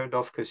to get turned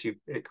off because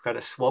it kind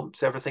of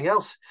swamps everything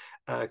else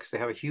because they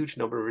have a huge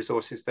number of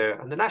resources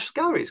there. And the National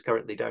Gallery is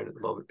currently down at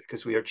the moment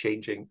because we are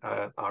changing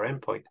our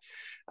endpoint.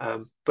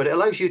 But it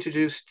allows you to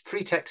do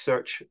free text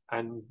search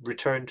and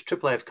return to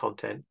IIIF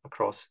content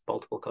across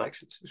multiple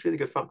collections. It's really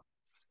good fun.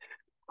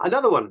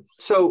 Another one.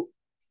 So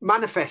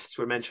manifests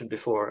were mentioned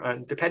before,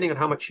 and depending on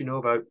how much you know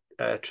about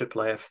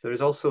IIIF, there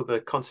is also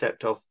the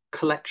concept of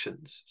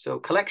collections. So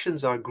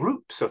collections are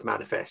groups of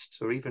manifests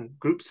or even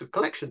groups of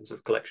collections.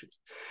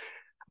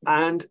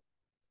 And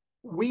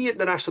we at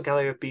the National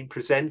Gallery have been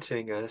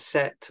presenting a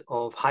set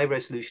of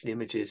high-resolution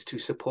images to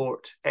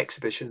support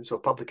exhibitions or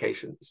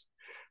publications.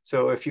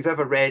 So if you've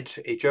ever read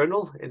a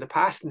journal in the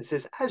past and it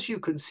says, as you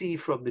can see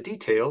from the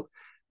detail,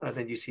 and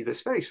then you see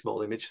this very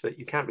small image that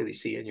you can't really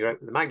see and you're out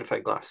with a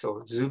magnifying glass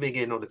or zooming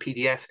in on a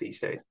PDF these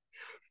days.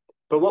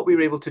 But what we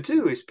were able to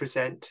do is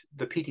present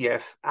the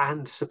PDF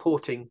and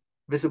supporting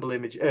visible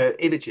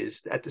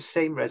images at the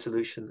same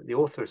resolution that the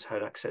authors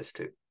had access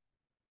to.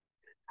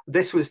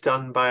 This was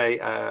done by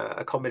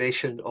a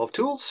combination of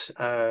tools,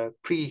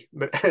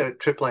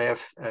 pre-IIIF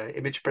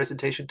image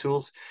presentation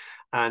tools,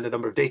 and a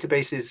number of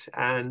databases.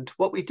 And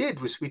what we did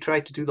was we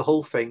tried to do the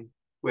whole thing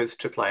with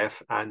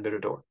IIIF and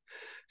Mirador.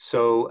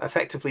 So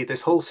effectively,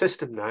 this whole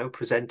system now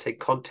presenting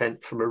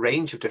content from a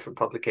range of different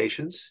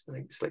publications, I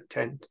think it's like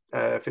 10,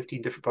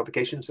 15 different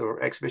publications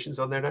or exhibitions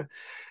on there now,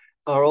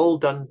 are all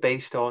done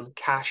based on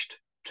cached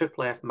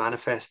IIIF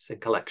manifests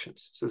and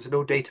collections. So there's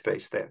no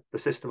database there. The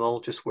system all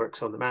just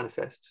works on the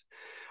manifests.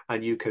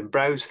 and you can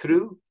browse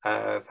through,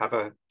 have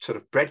a sort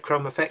of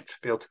breadcrumb effect,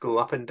 be able to go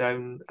up and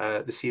down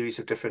the series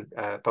of different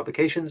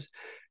publications,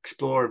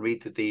 explore and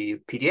read the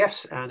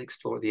PDFs and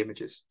explore the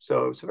images.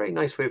 So it's a very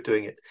nice way of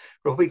doing it.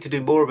 We're hoping to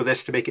do more with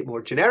this to make it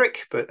more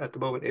generic, but at the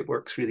moment it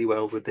works really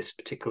well with this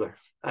particular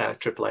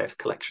IIIF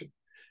collection.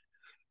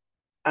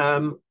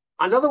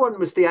 Another one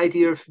was the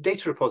idea of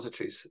data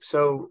repositories.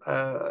 So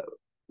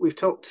we've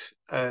talked,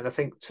 and I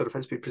think sort of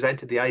has been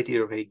presented, the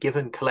idea of a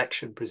given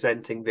collection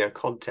presenting their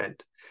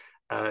content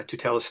to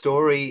tell a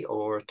story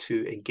or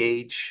to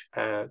engage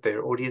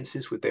their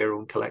audiences with their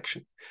own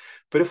collection.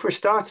 But if we're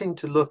starting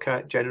to look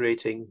at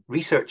generating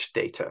research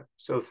data,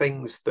 so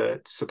things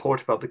that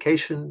support a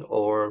publication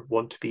or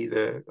want to be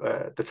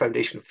the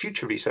foundation of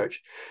future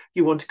research,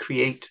 you want to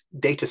create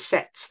data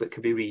sets that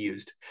can be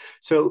reused.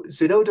 So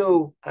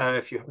Zenodo,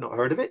 if you have not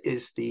heard of it,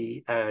 is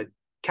the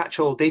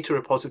catch-all data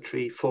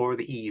repository for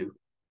the EU.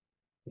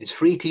 It is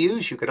free to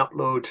use. You can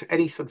upload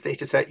any sort of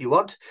data set you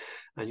want,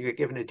 and you get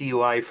given a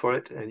DOI for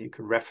it, and you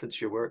can reference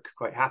your work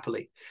quite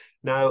happily.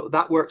 Now,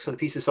 that works on a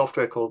piece of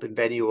software called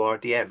Invenio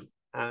RDM.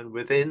 And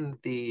within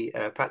the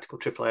Practical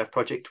IIIF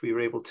project, we were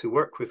able to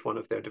work with one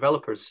of their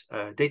developers,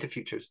 Data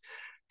Futures,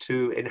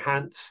 to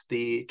enhance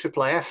the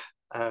IIIF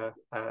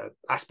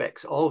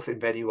aspects of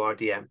Invenio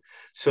RDM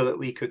so that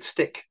we could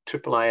stick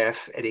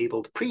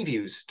IIIF-enabled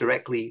previews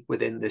directly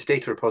within this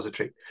data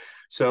repository.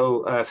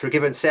 So for a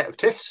given set of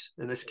TIFFs,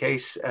 in this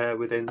case,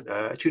 within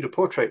a Tudor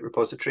portrait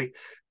repository,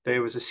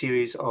 there was a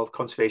series of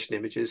conservation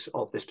images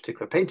of this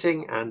particular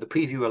painting, and the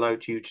preview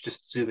allowed you to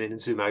just zoom in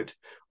and zoom out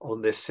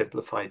on this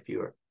simplified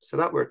viewer. So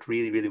that worked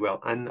really, really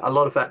well. And a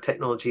lot of that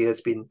technology has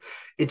been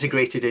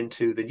integrated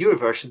into the newer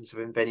versions of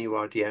Invenio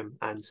RDM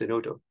and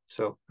Zenodo.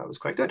 So that was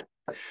quite good.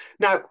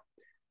 Now,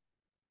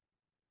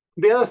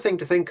 the other thing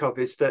to think of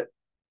is that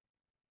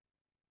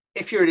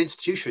if you're an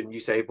institution,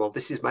 you say, well,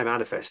 this is my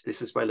manifest,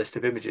 this is my list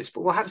of images.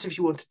 But what happens if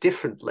you want a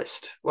different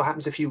list? What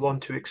happens if you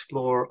want to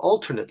explore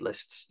alternate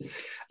lists?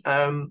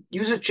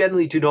 Users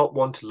generally do not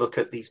want to look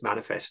at these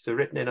manifests. They're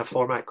written in a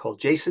format called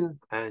JSON,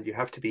 and you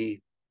have to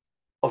be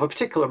of a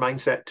particular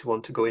mindset to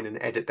want to go in and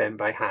edit them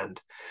by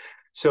hand.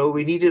 So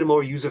we needed a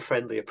more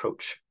user-friendly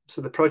approach. So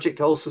the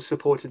project also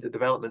supported the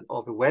development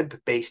of a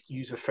web-based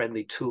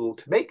user-friendly tool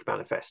to make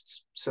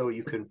manifests. So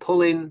you can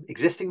pull in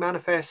existing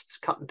manifests,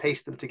 cut and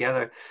paste them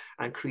together,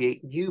 and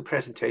create new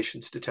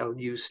presentations to tell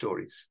new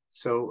stories.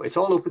 So it's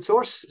all open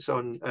source. It's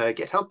on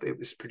GitHub. It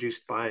was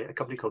produced by a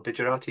company called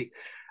Digerati,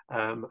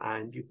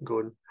 and you can go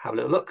and have a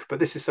little look. But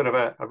this is sort of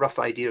a rough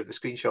idea of the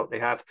screenshot they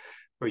have,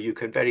 where you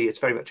can it's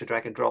very much a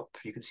drag and drop.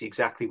 You can see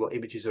exactly what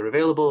images are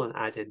available and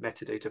add in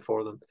metadata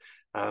for them.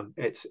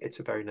 It's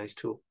a very nice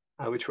tool,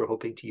 which we're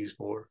hoping to use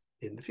more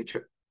in the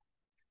future.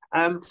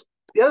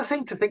 The other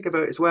thing to think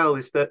about as well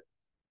is that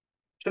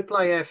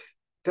IIIF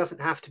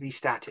doesn't have to be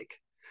static.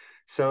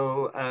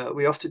 So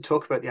we often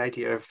talk about the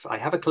idea of, I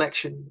have a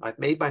collection, I've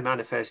made my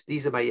manifest,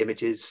 these are my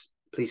images,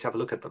 please have a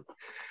look at them.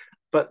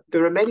 But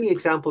there are many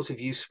examples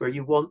of use where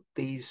you want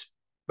these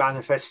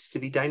manifests to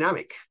be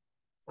dynamic.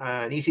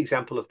 An easy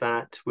example of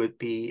that would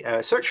be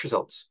search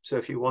results. So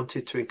if you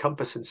wanted to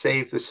encompass and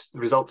save the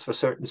results for a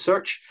certain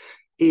search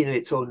in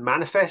its own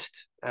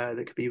manifest that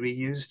could be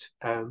reused,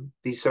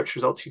 these search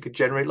results, you could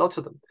generate lots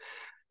of them.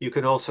 You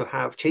can also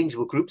have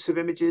changeable groups of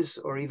images,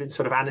 or even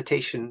sort of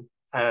annotation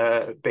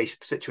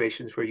based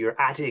situations where you're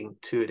adding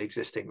to an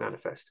existing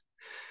manifest.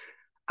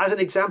 As an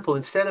example,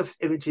 instead of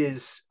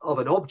images of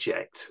an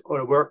object or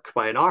a work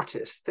by an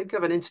artist, think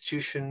of an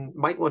institution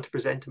might want to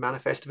present a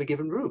manifest of a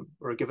given room,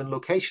 or a given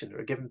location, or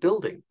a given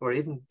building, or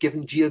even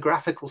given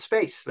geographical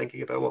space,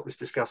 thinking about what was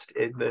discussed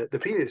in the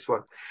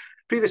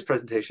previous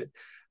presentation.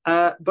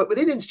 But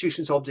within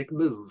institutions, objects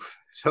move.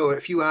 So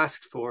if you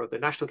asked for the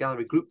National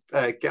Gallery Group,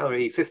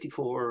 Gallery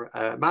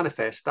 54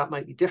 manifest, that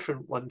might be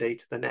different one day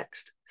to the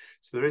next.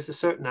 So there is a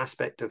certain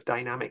aspect of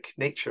dynamic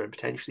nature and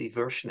potentially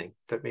versioning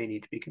that may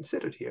need to be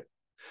considered here.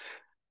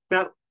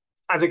 Now,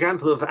 as an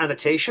example of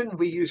annotation,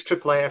 we use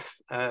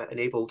IIIF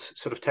enabled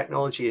sort of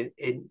technology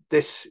in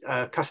this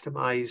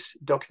customized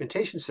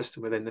documentation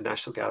system within the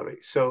National Gallery.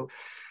 So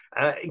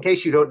in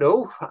case you don't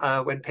know,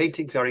 when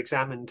paintings are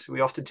examined,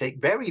 we often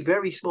take very,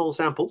 very small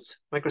samples,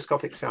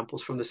 microscopic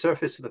samples from the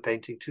surface of the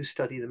painting to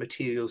study the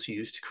materials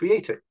used to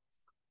create it.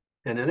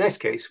 And in this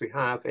case, we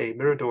have a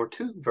Mirador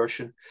 2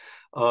 version,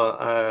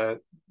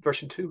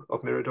 version 2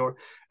 of Mirador,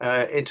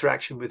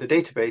 interaction with a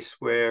database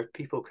where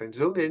people can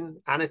zoom in,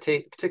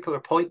 annotate a particular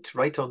point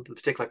right onto the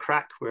particular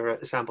crack where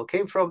a sample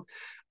came from,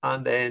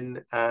 and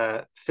then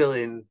fill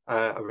in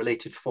a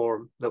related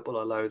form that will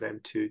allow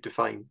them to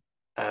define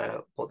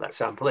what that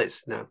sample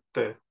is. Now,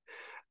 the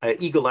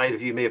eagle-eyed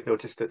of you may have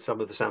noticed that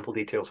some of the sample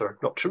details are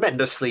not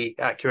tremendously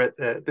accurate.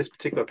 This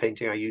particular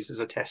painting I use as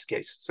a test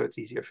case, so it's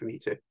easier for me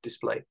to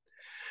display.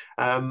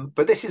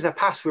 But this is a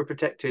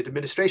password-protected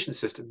administration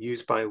system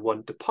used by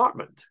one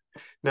department.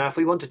 Now, if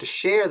we wanted to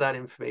share that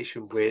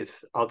information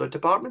with other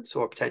departments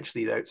or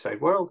potentially the outside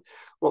world,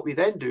 what we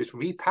then do is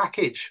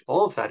repackage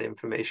all of that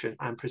information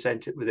and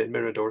present it within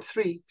Mirador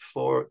 3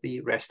 for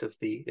the rest of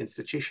the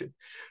institution.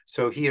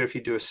 So here, if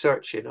you do a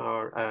search in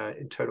our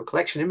internal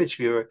collection image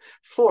viewer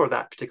for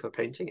that particular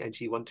painting,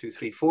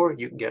 NG1234,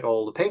 you can get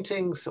all the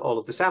paintings, all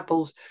of the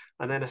samples,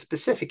 and then a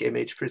specific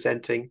image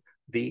presenting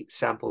the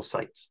sample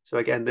sites. So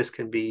again, this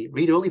can be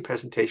read-only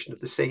presentation of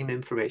the same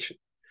information.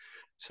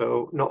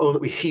 So not only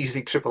are we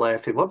using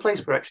IIIF in one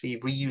place, we're actually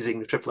reusing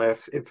the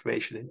IIIF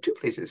information in two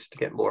places to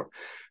get more.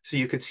 So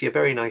you can see a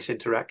very nice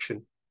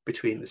interaction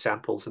between the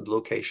samples and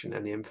location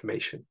and the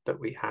information that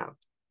we have.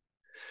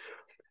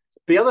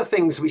 The other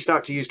things we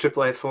start to use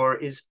IIIF for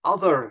is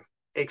other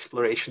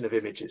exploration of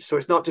images. So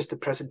it's not just the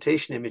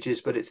presentation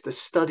images, but it's the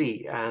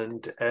study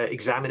and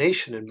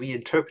examination and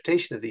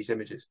reinterpretation of these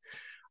images.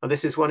 And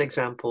this is one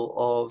example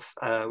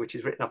of, which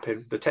is written up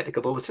in the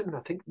technical bulletin, I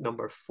think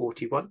number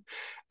 41,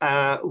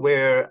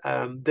 where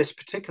this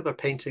particular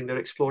painting, they're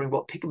exploring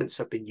what pigments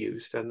have been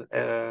used. And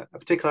a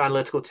particular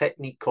analytical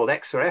technique called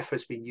XRF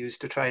has been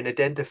used to try and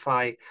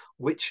identify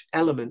which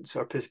elements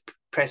are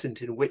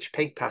present in which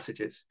paint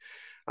passages.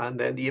 And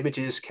then the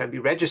images can be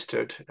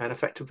registered, and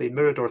effectively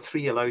Mirador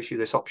 3 allows you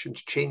this option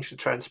to change the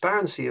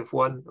transparency of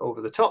one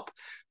over the top.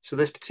 So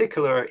this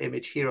particular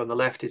image here on the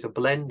left is a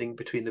blending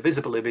between the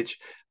visible image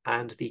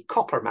and the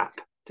copper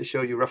map to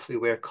show you roughly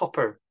where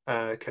copper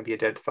can be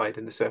identified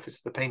in the surface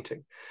of the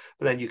painting.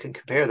 But then you can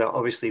compare that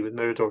obviously with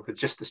Mirador with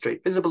just the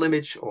straight visible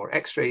image or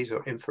X-rays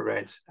or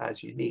infrareds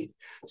as you need.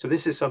 So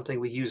this is something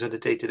we use on a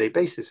day-to-day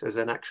basis as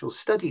an actual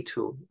study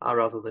tool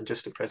rather than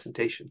just a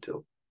presentation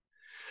tool.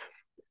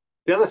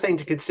 The other thing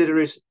to consider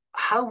is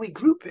how we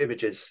group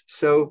images.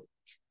 So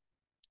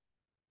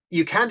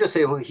you can just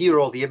say, well, here are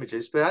all the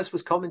images, but as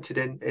was commented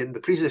in the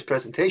previous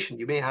presentation,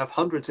 you may have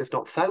hundreds, if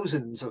not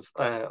thousands of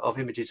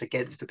images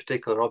against a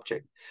particular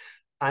object.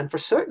 And for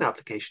certain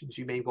applications,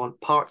 you may want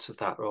parts of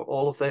that or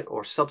all of it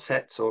or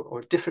subsets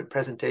or different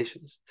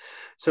presentations.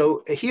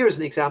 So here's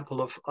an example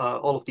of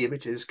all of the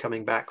images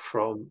coming back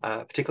from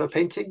a particular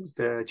painting,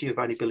 the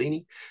Giovanni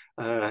Bellini,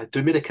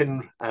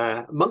 Dominican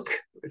monk,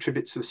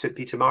 tributes of St.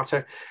 Peter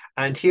Martyr.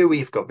 And here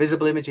we've got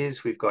visible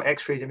images, we've got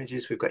X-ray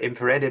images, we've got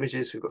infrared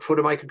images, we've got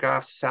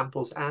photomicrographs,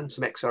 samples, and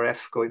some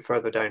XRF going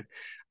further down.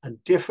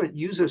 And different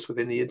users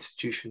within the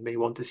institution may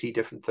want to see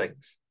different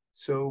things.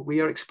 So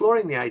we are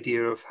exploring the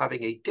idea of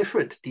having a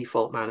different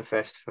default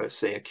manifest for,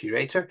 say, a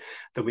curator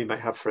than we might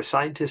have for a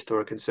scientist or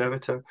a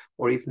conservator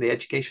or even the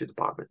education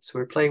department. So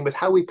we're playing with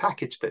how we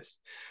package this.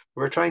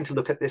 We're trying to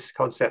look at this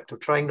concept of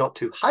trying not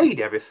to hide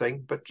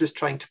everything, but just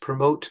trying to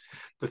promote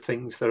the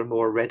things that are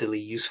more readily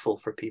useful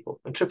for people.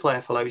 And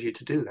IIIF allows you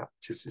to do that,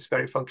 which is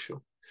very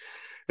functional.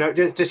 Now,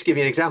 just to give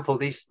you an example,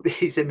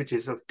 these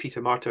images of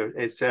Peter Martyr,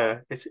 it's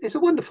a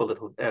wonderful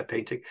little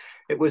painting.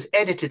 It was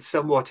edited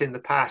somewhat in the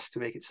past to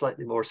make it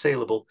slightly more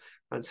saleable,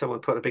 and someone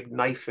put a big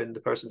knife in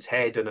the person's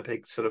head and a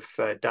big sort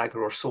of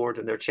dagger or sword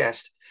in their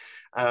chest.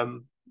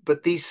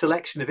 But these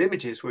selection of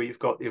images where you've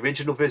got the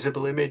original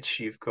visible image,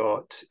 you've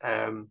got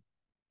an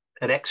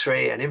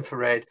X-ray, an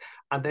infrared,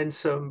 and then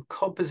some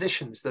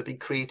compositions that have been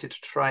created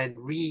to try and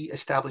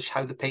re-establish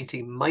how the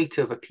painting might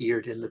have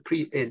appeared in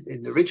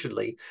the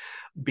originally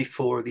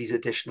before these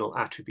additional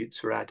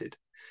attributes were added.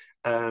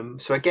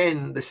 So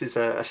again, this is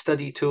a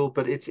study tool,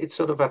 but it's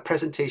sort of a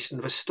presentation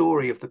of a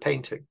story of the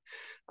painting.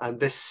 And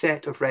this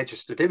set of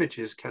registered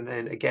images can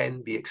then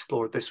again be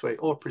explored this way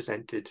or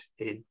presented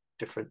in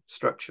different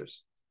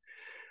structures.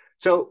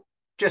 So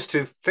just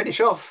to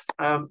finish off,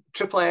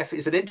 IIIF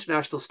is an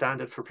international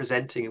standard for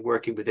presenting and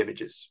working with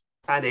images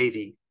and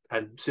AV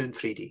and soon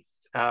 3D.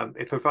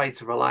 It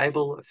provides a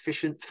reliable,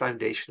 efficient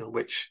foundation on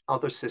which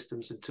other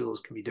systems and tools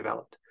can be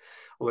developed,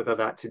 whether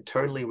that's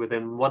internally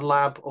within one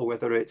lab or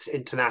whether it's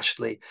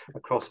internationally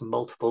across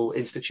multiple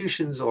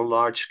institutions or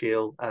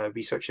large-scale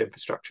research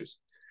infrastructures.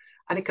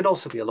 And it can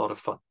also be a lot of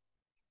fun.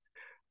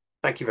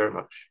 Thank you very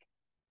much.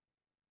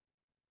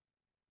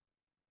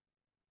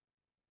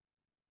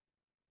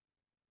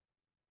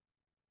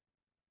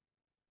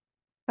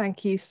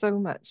 Thank you so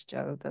much,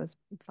 Joe. That was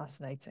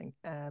fascinating.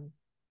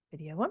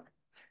 Video one.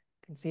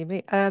 Can see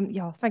me.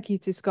 Yeah, thank you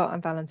to Scott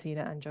and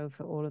Valentina and Joe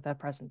for all of their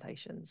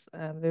presentations.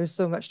 There is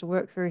so much to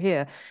work through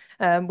here.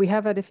 We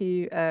have had a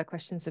few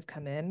questions have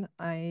come in.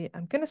 I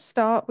am going to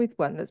start with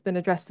one that's been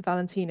addressed to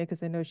Valentina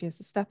because I know she has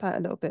to step out a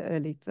little bit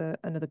early for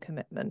another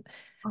commitment.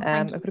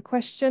 I've got a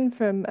question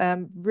from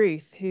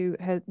Ruth, who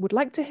would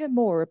like to hear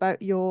more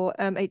about your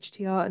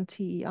HTR and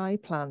TEI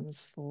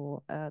plans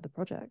for the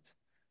project.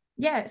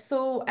 Yeah,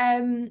 so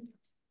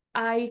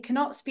I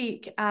cannot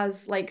speak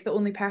as like the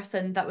only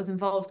person that was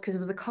involved because there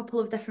was a couple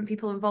of different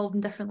people involved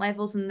in different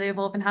levels in the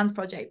Evolving Hands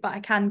project, but I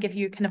can give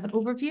you kind of an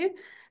overview.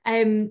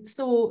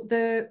 So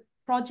the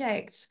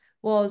project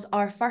was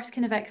our first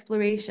kind of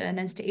exploration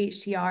into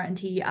HTR and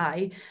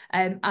TEI,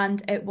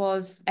 and it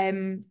was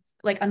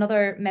like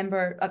another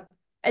member,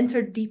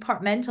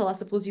 interdepartmental, I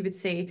suppose you would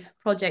say,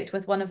 project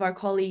with one of our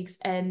colleagues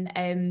in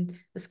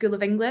the School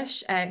of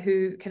English,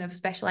 who kind of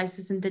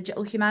specialises in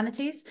digital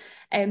humanities.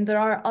 There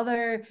are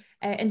other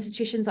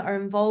institutions that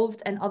are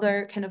involved in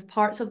other kind of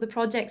parts of the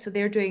project, so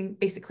they're doing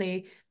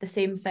basically the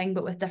same thing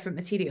but with different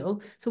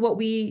material. So what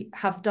we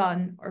have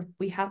done, or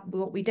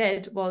what we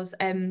did was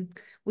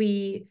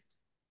we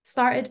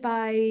started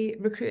by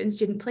recruiting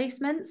student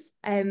placements,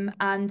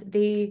 and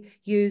they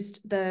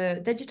used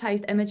the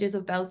digitised images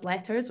of Bill's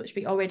letters, which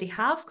we already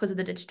have because of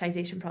the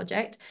digitisation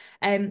project,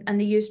 and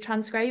they used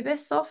Transcribus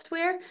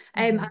software,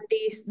 and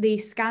they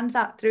scanned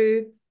that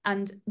through,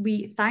 and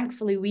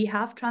thankfully we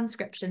have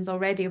transcriptions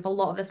already of a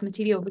lot of this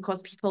material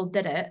because people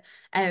did it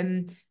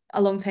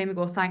a long time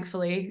ago,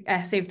 thankfully,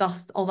 saved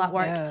us all that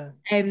work.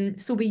 Yeah.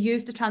 So we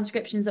used the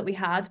transcriptions that we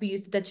had, we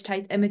used the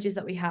digitized images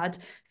that we had,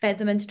 fed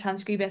them into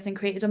Transcribus and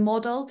created a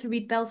model to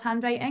read Bill's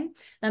handwriting.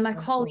 Now my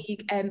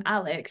colleague,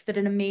 Alex, did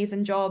an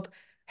amazing job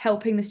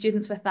helping the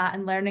students with that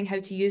and learning how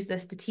to use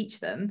this to teach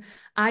them.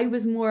 I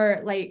was more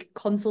like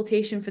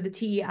consultation for the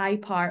TEI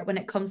part when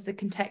it comes to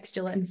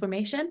contextual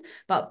information,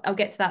 but I'll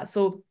get to that.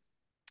 So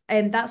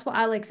that's what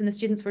Alex and the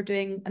students were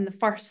doing in the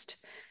first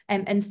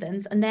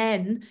instance. And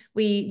then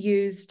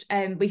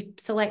we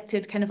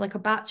selected kind of like a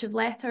batch of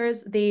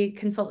letters. They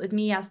consulted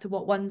me as to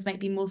what ones might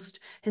be most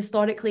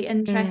historically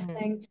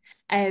interesting.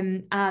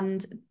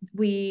 And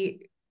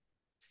we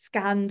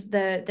scanned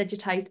the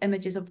digitized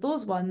images of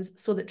those ones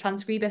so that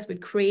Transcribus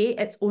would create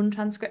its own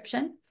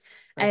transcription.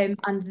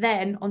 And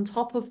then on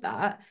top of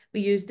that,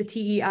 we used the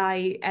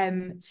TEI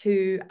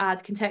to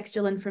add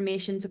contextual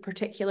information to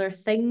particular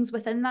things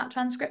within that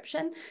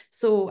transcription.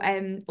 So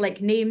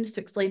like names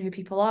to explain who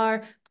people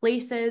are,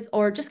 places,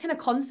 or just kind of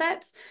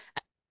concepts.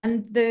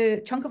 And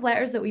the chunk of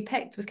letters that we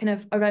picked was kind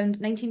of around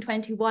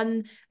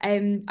 1921,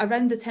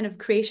 around the kind of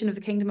creation of the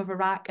Kingdom of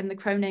Iraq and the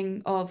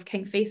crowning of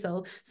King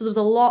Faisal. So there was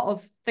a lot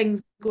of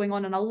things going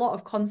on and a lot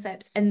of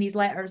concepts in these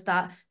letters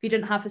that if you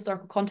didn't have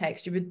historical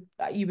context, you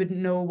wouldn't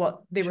know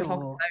what they were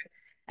talking about.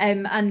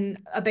 And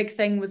a big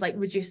thing was like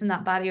reducing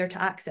that barrier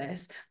to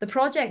access. The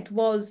project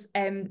was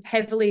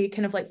heavily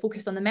kind of like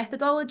focused on the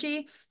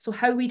methodology, so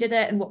how we did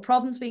it and what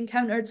problems we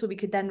encountered, so we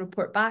could then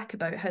report back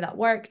about how that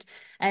worked.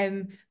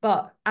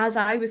 But as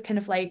I was kind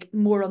of like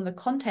more on the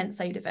content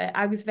side of it,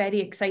 I was very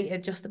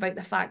excited just about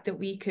the fact that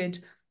we could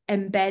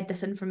embed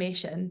this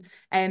information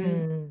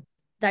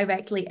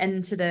directly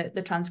into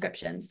the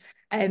transcriptions.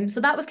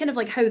 So that was kind of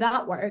like how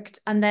that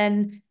worked. And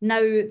then now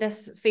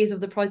this phase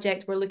of the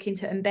project, we're looking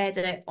to embed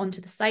it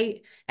onto the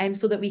site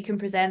so that we can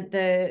present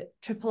the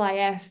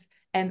IIIF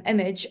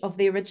image of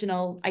the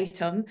original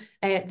item,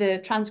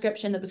 the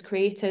transcription that was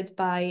created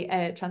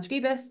by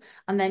Transcribus,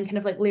 and then kind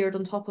of like layered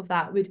on top of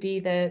that would be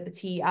the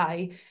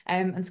TEI.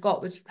 And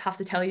Scott would have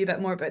to tell you a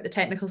bit more about the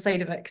technical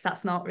side of it, because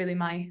that's not really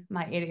my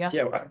area.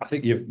 Yeah, I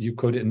think you've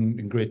covered it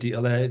in great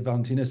detail there,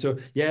 Valentina. So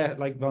yeah,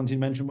 like Valentina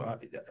mentioned,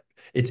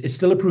 it's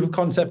still a proof of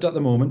concept at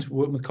the moment,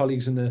 working with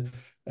colleagues in the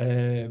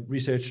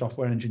research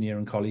software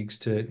engineering colleagues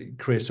to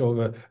create sort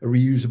of a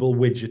reusable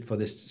widget for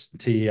this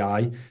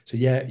TEI. So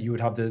yeah, you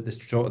would have the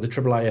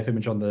IIIF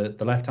image on the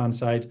left hand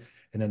side,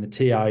 and then the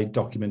TI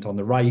document on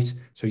the right,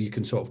 so you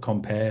can sort of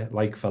compare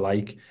like for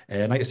like.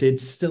 And like I said,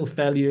 it's still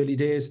fairly early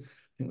days. I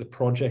think the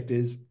project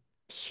is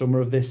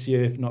summer of this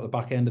year, if not the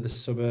back end of the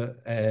summer.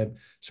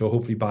 So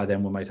hopefully by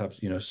then we might have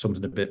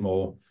something a bit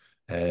more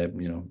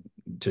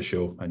to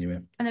show anyway.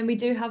 And then we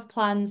do have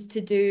plans to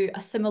do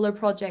a similar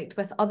project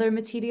with other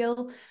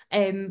material,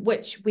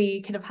 which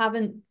we kind of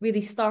haven't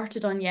really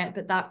started on yet,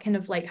 but that kind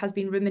of like has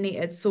been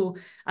ruminated. So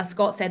as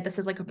Scott said, this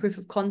is like a proof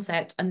of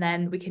concept, and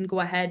then we can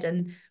go ahead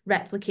and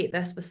replicate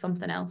this with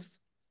something else.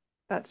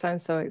 That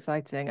sounds so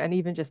exciting. And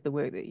even just the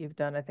work that you've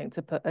done, I think,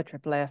 to put a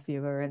IIIF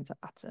viewer into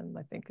Atom,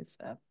 I think it's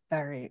a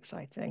very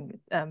exciting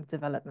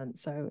development.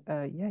 So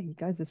yeah, you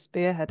guys are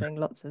spearheading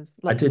lots of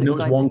I did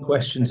notice one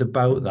question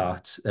about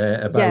that.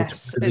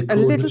 Yes, a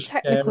little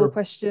technical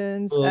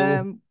questions.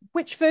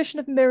 Which version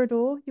of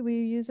Mirador were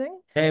you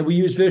using? We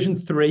use version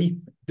 3.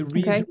 The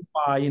reason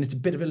why, and it's a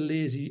bit of a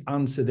lazy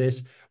answer,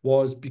 this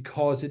was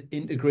because it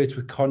integrates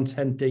with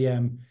Content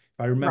DM.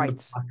 I remember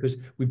because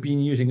we've been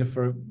using it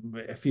for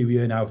a few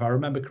years now. If I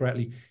remember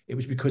correctly, it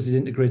was because it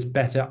integrates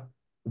better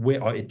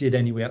with, or it did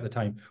anyway at the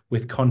time,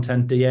 with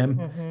Content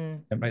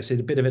DM. Like I said,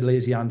 a bit of a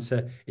lazy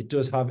answer. It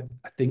does have,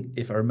 I think,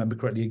 if I remember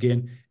correctly,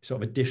 again,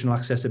 sort of additional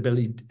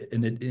accessibility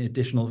and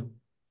additional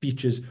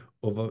features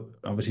of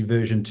obviously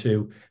version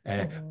 2.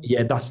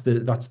 Yeah, that's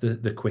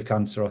the quick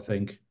answer, I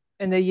think.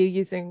 And are you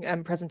using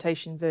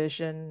presentation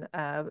version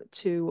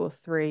 2 or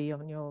 3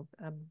 on your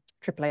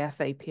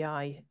IIIF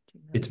API?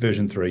 It's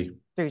version 3.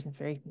 Version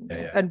 3.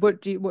 Yeah. And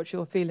what's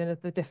your feeling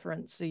of the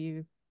difference? Are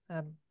you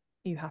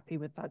happy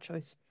with that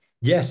choice?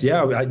 Yes,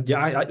 yeah, I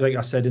like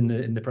I said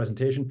in the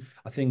presentation,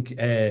 I think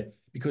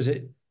because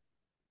I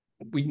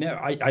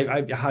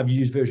have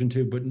used version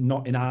 2, but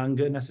not in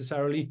anger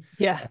necessarily.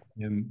 Yeah.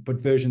 But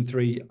version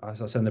 3,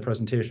 as I said in the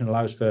presentation,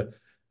 allows for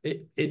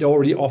it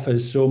already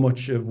offers so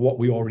much of what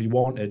we already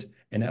wanted,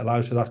 and it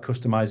allows for that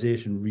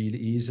customization really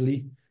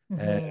easily.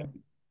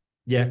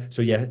 Yeah.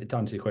 So yeah, to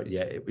answer your question,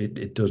 yeah,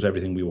 it does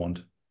everything we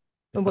want.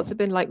 And what's it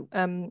been like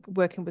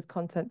working with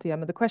Content DM?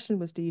 And the question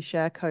was, do you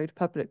share code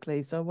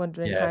publicly? So I'm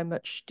wondering Yeah.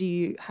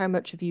 how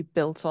much have you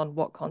built on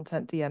what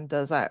Content DM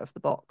does out of the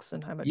box,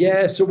 and how much?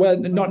 Yeah, so well,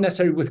 not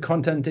necessarily with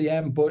Content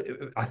DM, but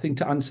I think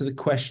to answer the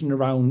question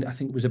around, I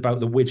think it was about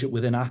the widget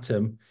within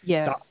Atom. That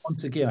Yes.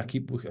 once again,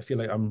 I feel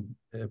like I'm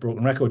a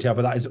broken record here,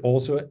 but that is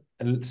also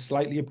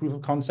slightly a proof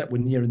of concept. We're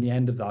nearing the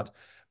end of that.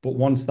 But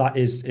once that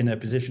is in a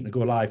position to go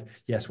live,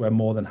 yes, we're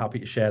more than happy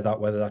to share that,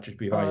 whether that just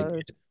be via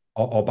Git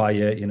or by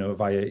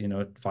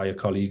via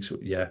colleagues.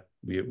 Yeah,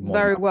 we're more than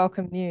Very happy.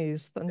 welcome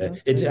news.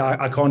 Fantastic.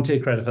 I can't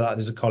take credit for that.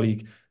 There's a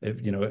colleague,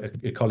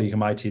 a colleague of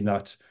my team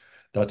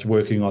that's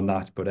working on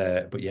that.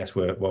 But yes,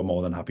 we're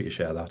more than happy to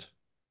share that.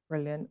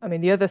 Brilliant. I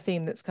mean, the other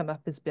theme that's come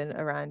up has been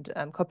around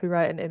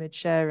copyright and image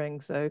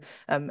sharing. So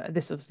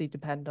this obviously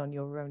depends on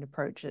your own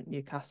approach at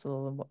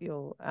Newcastle and what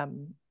your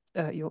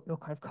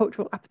kind of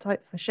cultural appetite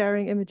for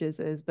sharing images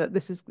is. But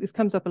this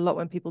comes up a lot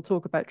when people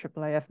talk about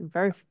IIIF.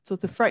 Very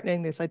sort of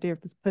frightening, this idea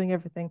of just putting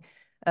everything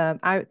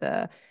out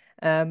there.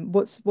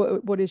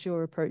 What is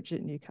your approach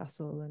at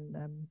Newcastle,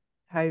 and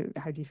how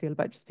do you feel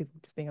about just people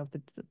just being able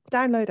to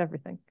download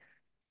everything?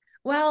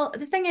 Well,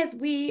 the thing is,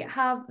 we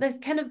have this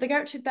kind of, the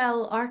Gertrude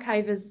Bell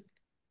archive is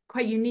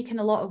quite unique in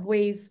a lot of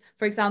ways.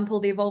 For example,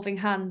 the Evolving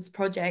Hands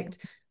project,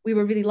 we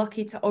were really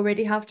lucky to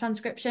already have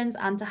transcriptions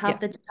and to have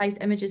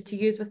digitized images to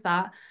use with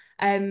that.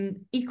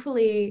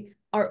 Equally,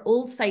 our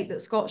old site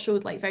that Scott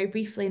showed like very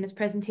briefly in his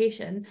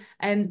presentation,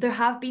 there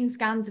have been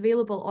scans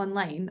available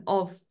online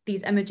of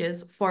these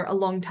images for a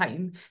long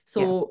time.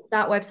 So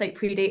that website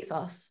predates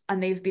us,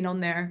 and they've been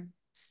on there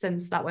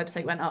since that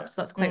website went up.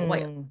 So that's quite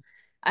wild.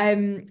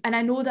 And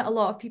I know that a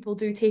lot of people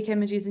do take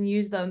images and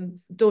use them,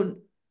 don't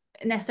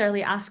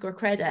necessarily ask or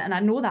credit. And I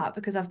know that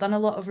because I've done a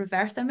lot of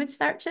reverse image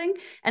searching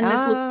in this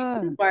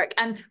location work.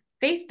 And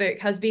Facebook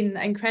has been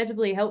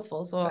incredibly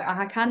helpful. So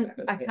I can't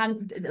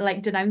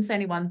like denounce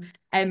anyone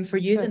for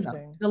using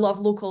them. A lot of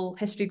local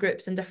history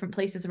groups in different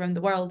places around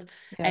the world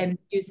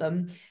use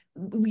them.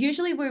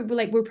 Usually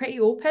we're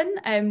pretty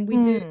open.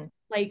 We do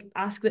like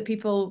ask that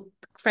people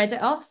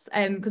credit us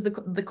because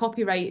the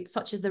copyright,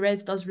 such as there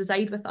is, does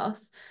reside with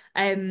us.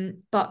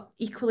 But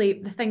equally,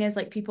 the thing is,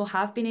 like, people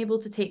have been able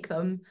to take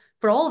them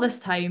for all this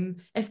time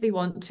if they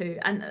want to.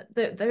 And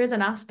there is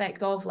an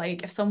aspect of,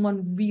 like, if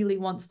someone really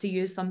wants to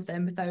use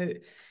something without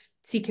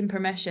seeking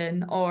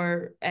permission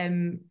or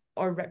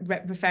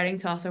referring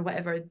to us or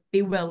whatever,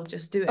 they will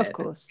just do it. Of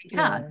course. They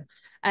can.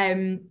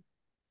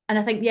 And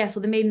I think, so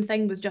the main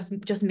thing was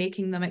just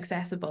making them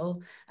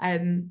accessible,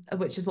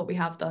 which is what we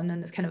have done.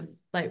 And it's kind of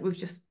like, we've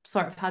just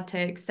sort of had to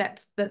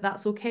accept that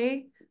that's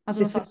okay.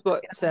 This is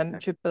what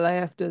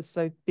IIIF does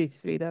so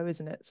beautifully, though,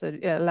 isn't it? So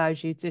it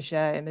allows you to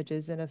share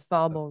images in a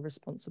far more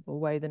responsible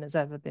way than has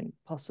ever been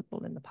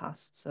possible in the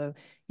past. So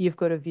you've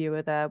got a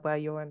viewer there where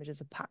your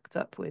images are packed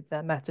up with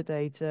their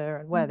metadata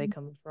and where they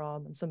come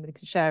from, and somebody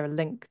can share a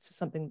link to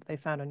something that they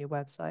found on your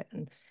website,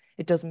 and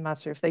it doesn't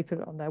matter if they put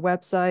it on their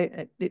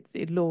website,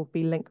 it'll all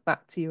be linked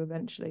back to you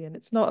eventually. And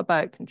it's not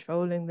about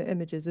controlling the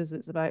images, is it?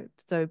 It's about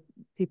so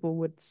people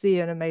would see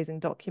an amazing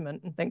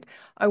document and think,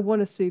 I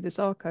want to see this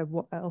archive.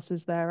 What else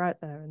is there out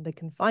there? And they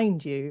can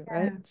find you,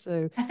 right?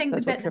 So I think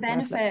that's the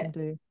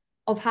benefit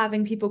of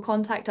having people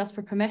contact us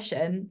for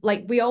permission,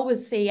 like, we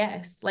always say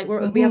yes. Like,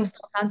 we have a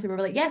stock answer where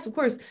we're like, yes, of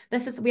course,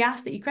 we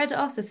ask that you credit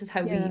us. This is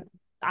how we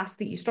ask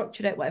that you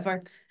structure it,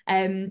 whatever.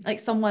 Like,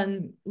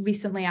 someone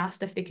recently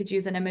asked if they could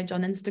use an image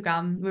on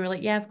Instagram. We were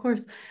like, yeah, of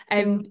course.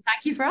 Thank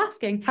you for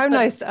asking. How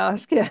nice to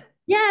ask. Yeah,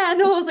 I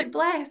know. I was like,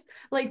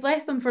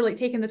 bless them for like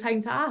taking the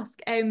time to ask.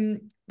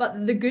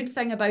 But the good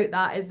thing about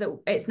that is that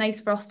it's nice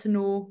for us to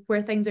know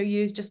where things are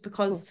used, just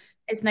because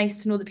it's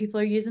nice to know that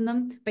people are using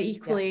them. But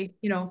equally,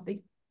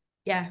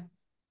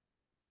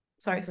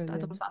 sorry, brilliant. I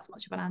don't know if that's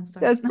much of an answer.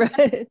 That's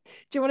brilliant.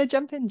 Do you want to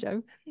jump in,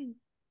 Joe?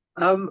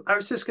 I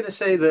was just going to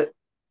say that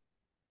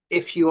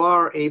if you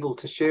are able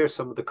to share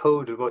some of the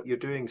code of what you're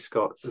doing,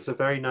 Scott, there's a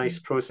very nice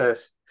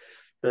process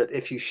that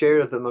if you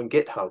share them on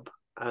GitHub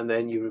and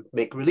then you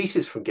make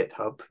releases from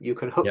GitHub, you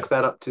can hook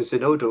that up to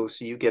Zenodo,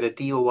 so you get a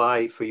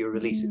DOI for your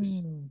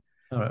releases.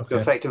 All right, So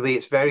effectively,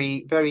 it's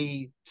very,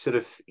 very sort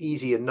of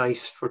easy and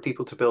nice for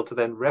people to be able to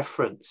then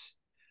reference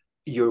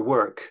your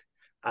work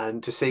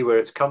and to say where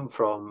it's come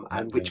from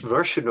and which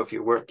version of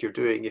your work you're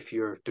doing if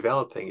you're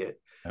developing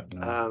it.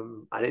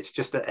 And it's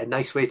just a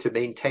nice way to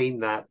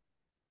maintain that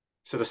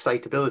sort of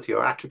citability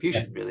or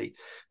attribution, really,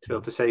 to be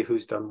able to say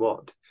who's done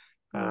what.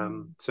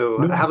 So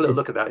have a little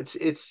look at that.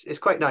 It's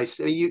quite nice.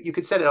 I mean, you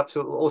could set it up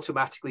so it will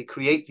automatically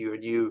create you a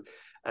new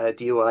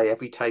DOI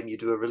every time you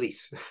do a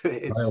release.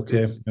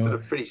 It's sort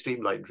of pretty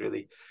streamlined,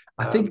 really.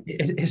 I think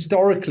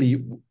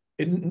historically,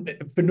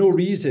 for no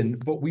reason,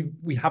 but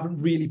we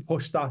haven't really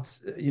pushed that,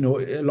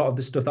 a lot of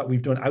the stuff that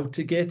we've done out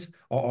to Git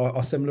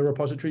or similar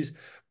repositories,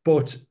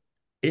 but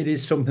it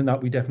is something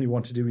that we definitely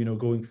want to do,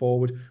 going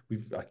forward.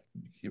 We've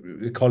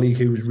a colleague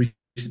who was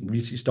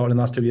recently started in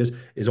the last 2 years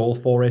is all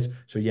for it.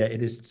 So yeah,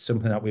 it is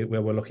something that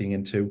we're looking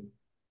into.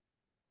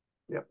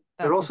 Yeah.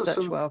 There are also such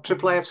some welcome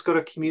IIIF's got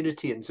a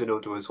community in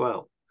Zenodo as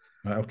well.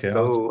 Okay.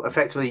 So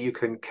effectively, you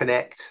can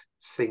connect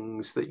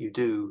things that you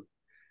do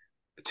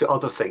to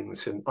other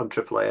things on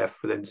IIIF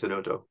within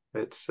Zenodo.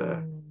 It's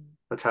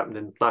that's happened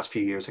in the last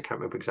few years. I can't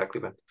remember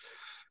exactly when.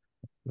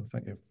 Well,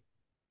 thank you.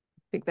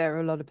 I think there are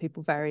a lot of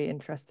people very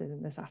interested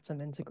in this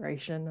atom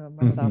integration,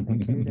 myself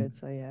included.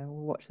 So yeah,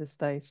 we'll watch this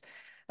space.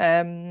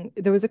 There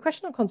was a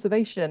question on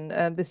conservation.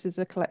 This is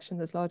a collection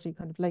that's largely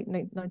kind of late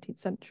 19th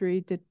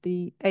century. Did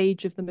the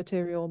age of the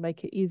material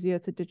make it easier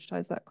to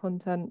digitize that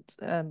content,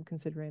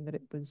 considering that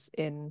it was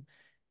in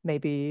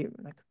maybe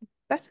like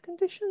better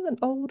condition than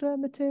older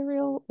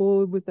material,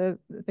 or were there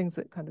things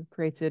that kind of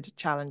created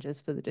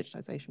challenges for the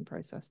digitization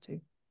process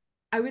too?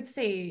 I would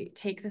say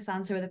take this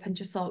answer with a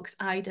pinch of salt, because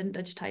I didn't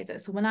digitize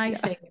it. So when I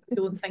say I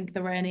don't think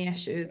there were any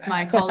issues,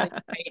 my colleagues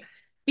might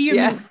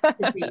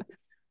vehemently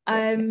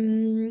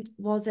disagree.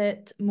 Was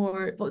it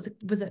more, was it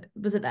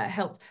that it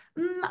helped?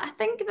 I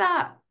think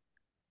that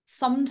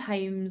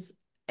sometimes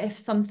if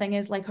something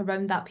is like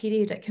around that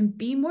period, it can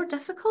be more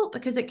difficult,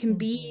 because it can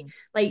be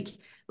like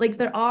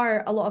there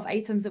are a lot of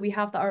items that we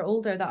have that are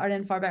older that are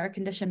in far better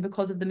condition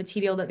because of the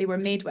material that they were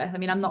made with. I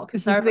mean, I'm not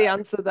conservative. This is the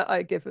answer that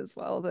I give as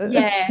well.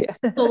 Yeah.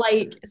 So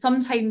like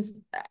sometimes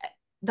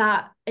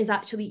that is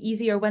actually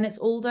easier when it's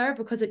older,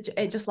 because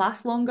it just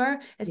lasts longer.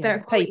 It's better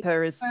quality.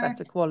 Paper is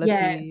better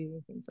quality.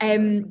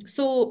 Yeah.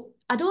 So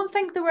I don't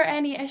think there were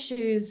any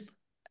issues.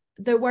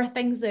 There were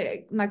things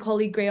that my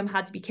colleague Graham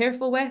had to be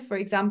careful with. For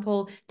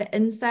example, the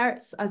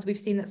inserts, as we've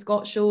seen that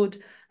Scott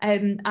showed,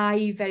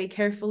 I very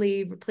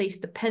carefully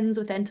replaced the pins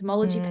with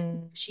entomology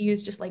pins. She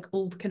used just like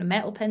old kind of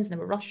metal pins and they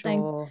were rusting.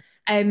 Sure.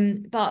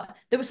 But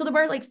there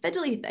were like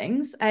fiddly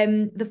things.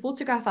 The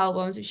photograph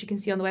albums, which you can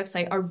see on the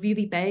website, are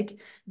really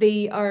big.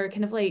 They are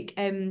kind of like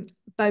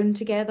bound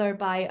together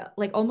by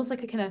like almost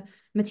like a kind of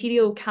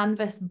material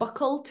canvas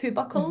buckle, two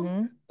buckles.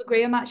 So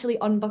Graham actually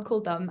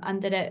unbuckled them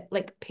and did it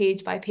like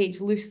page by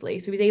page loosely.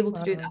 So he was able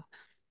to do that.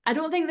 I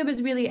don't think there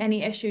was really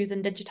any issues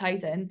in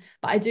digitizing,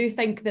 but I do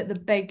think that the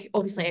big,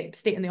 obviously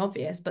stating the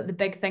obvious, but the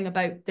big thing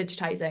about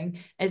digitizing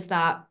is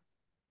that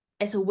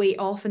it's a weight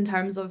off in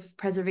terms of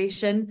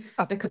preservation,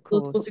 because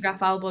those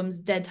photograph albums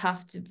did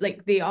have to,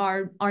 like, they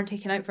aren't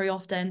taken out very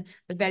often.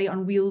 They're very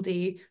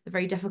unwieldy. They're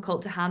very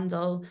difficult to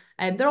handle.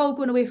 They're all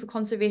going away for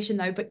conservation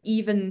now, but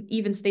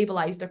even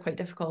stabilized, they're quite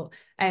difficult.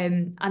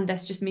 And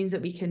this just means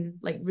that we can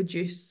like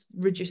reduce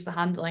the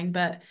handling.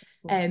 But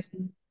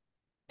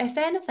if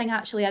anything,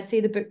 actually, I'd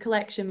say the book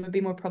collection would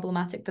be more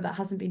problematic, but that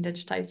hasn't been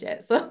digitized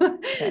yet. So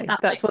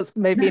that's what's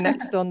maybe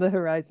next on the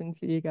horizon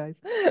for you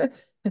guys.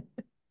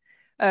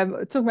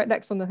 Talking about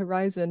next on the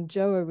horizon,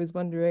 Joe, I was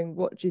wondering,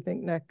 what do you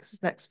think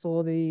next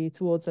for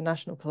towards the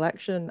national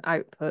collection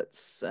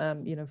outputs,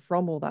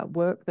 from all that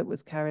work that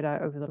was carried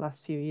out over the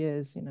last few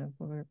years,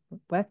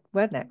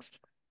 where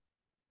next?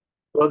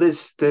 Well,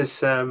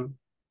 there's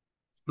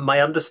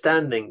my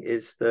understanding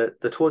is that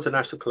the Towards a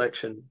National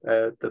Collection,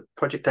 the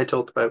project I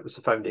talked about was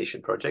a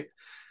foundation project.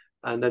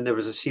 And then there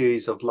was a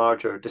series of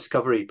larger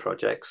discovery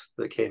projects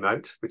that came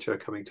out, which are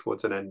coming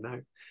towards an end now.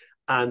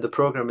 And the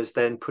program is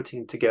then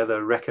putting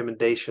together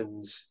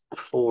recommendations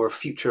for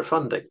future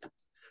funding.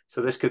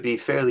 So this could be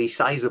fairly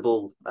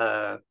sizable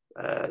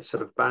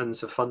sort of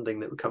bands of funding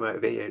that would come out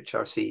of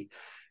AHRC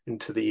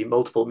into the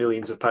multiple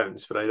millions of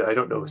pounds, but I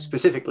don't know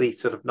specifically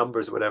sort of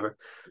numbers or whatever.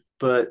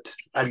 But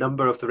a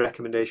number of the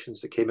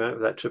recommendations that came out of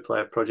that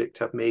IIIF project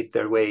have made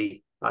their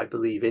way, I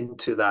believe,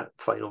 into that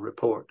final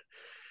report.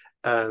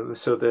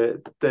 So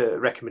the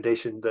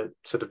recommendation that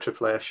sort of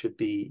IIIF should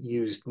be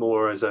used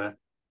more as a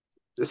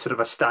sort of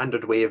a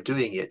standard way of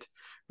doing it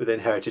within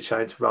heritage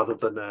science, rather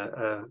than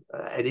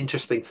an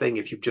interesting thing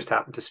if you've just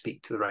happened to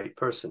speak to the right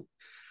person.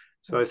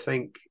 So I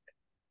think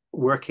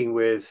working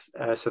with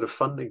sort of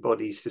funding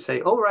bodies to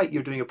say, all right,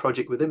 you're doing a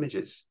project with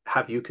images,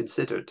 have you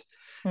considered?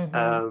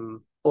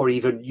 Or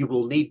even you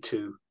will need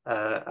to,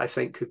 I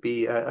think could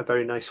be a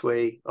very nice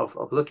way of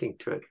looking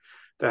to it.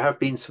 There have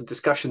been some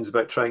discussions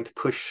about trying to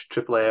push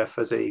IIIF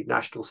as a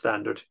national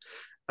standard,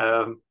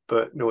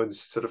 but no one's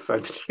sort of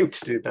found time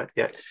to do that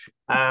yet,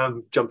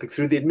 jumping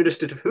through the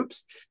administrative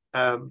hoops.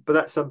 But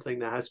that's something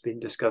that has been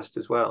discussed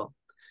as well.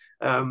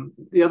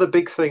 The other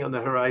big thing on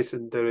the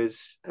horizon, there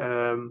is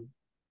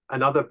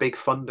another big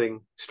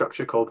funding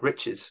structure called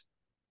RICHES,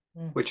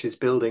 which is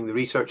building the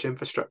research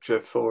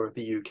infrastructure for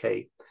the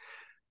UK.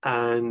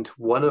 And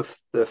one of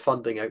the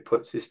funding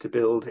outputs is to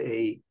build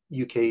a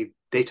UK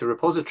data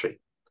repository.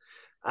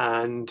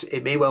 And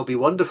it may well be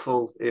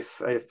wonderful if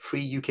a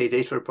free UK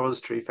data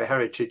repository for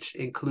heritage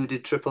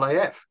included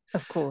IIIF.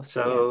 Of course.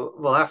 So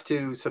we'll have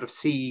to sort of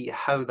see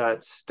how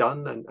that's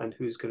done and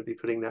who's going to be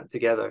putting that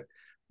together.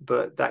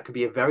 But that could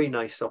be a very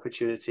nice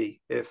opportunity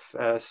if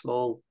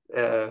small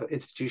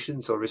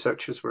institutions or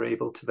researchers were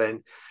able to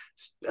then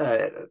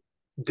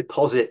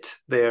deposit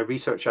their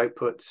research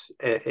outputs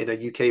in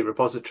a UK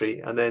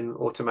repository and then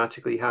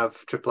automatically have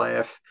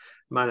IIIF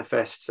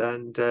manifests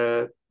and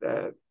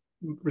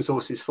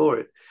resources for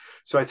it.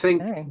 So I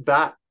think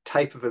that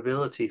type of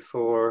ability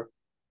for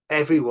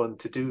everyone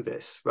to do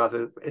this,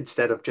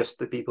 instead of just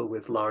the people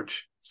with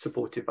large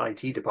supportive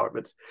IT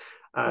departments,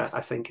 Yes.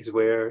 I think is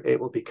where it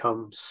will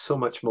become so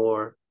much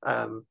more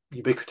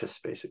ubiquitous,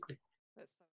 basically.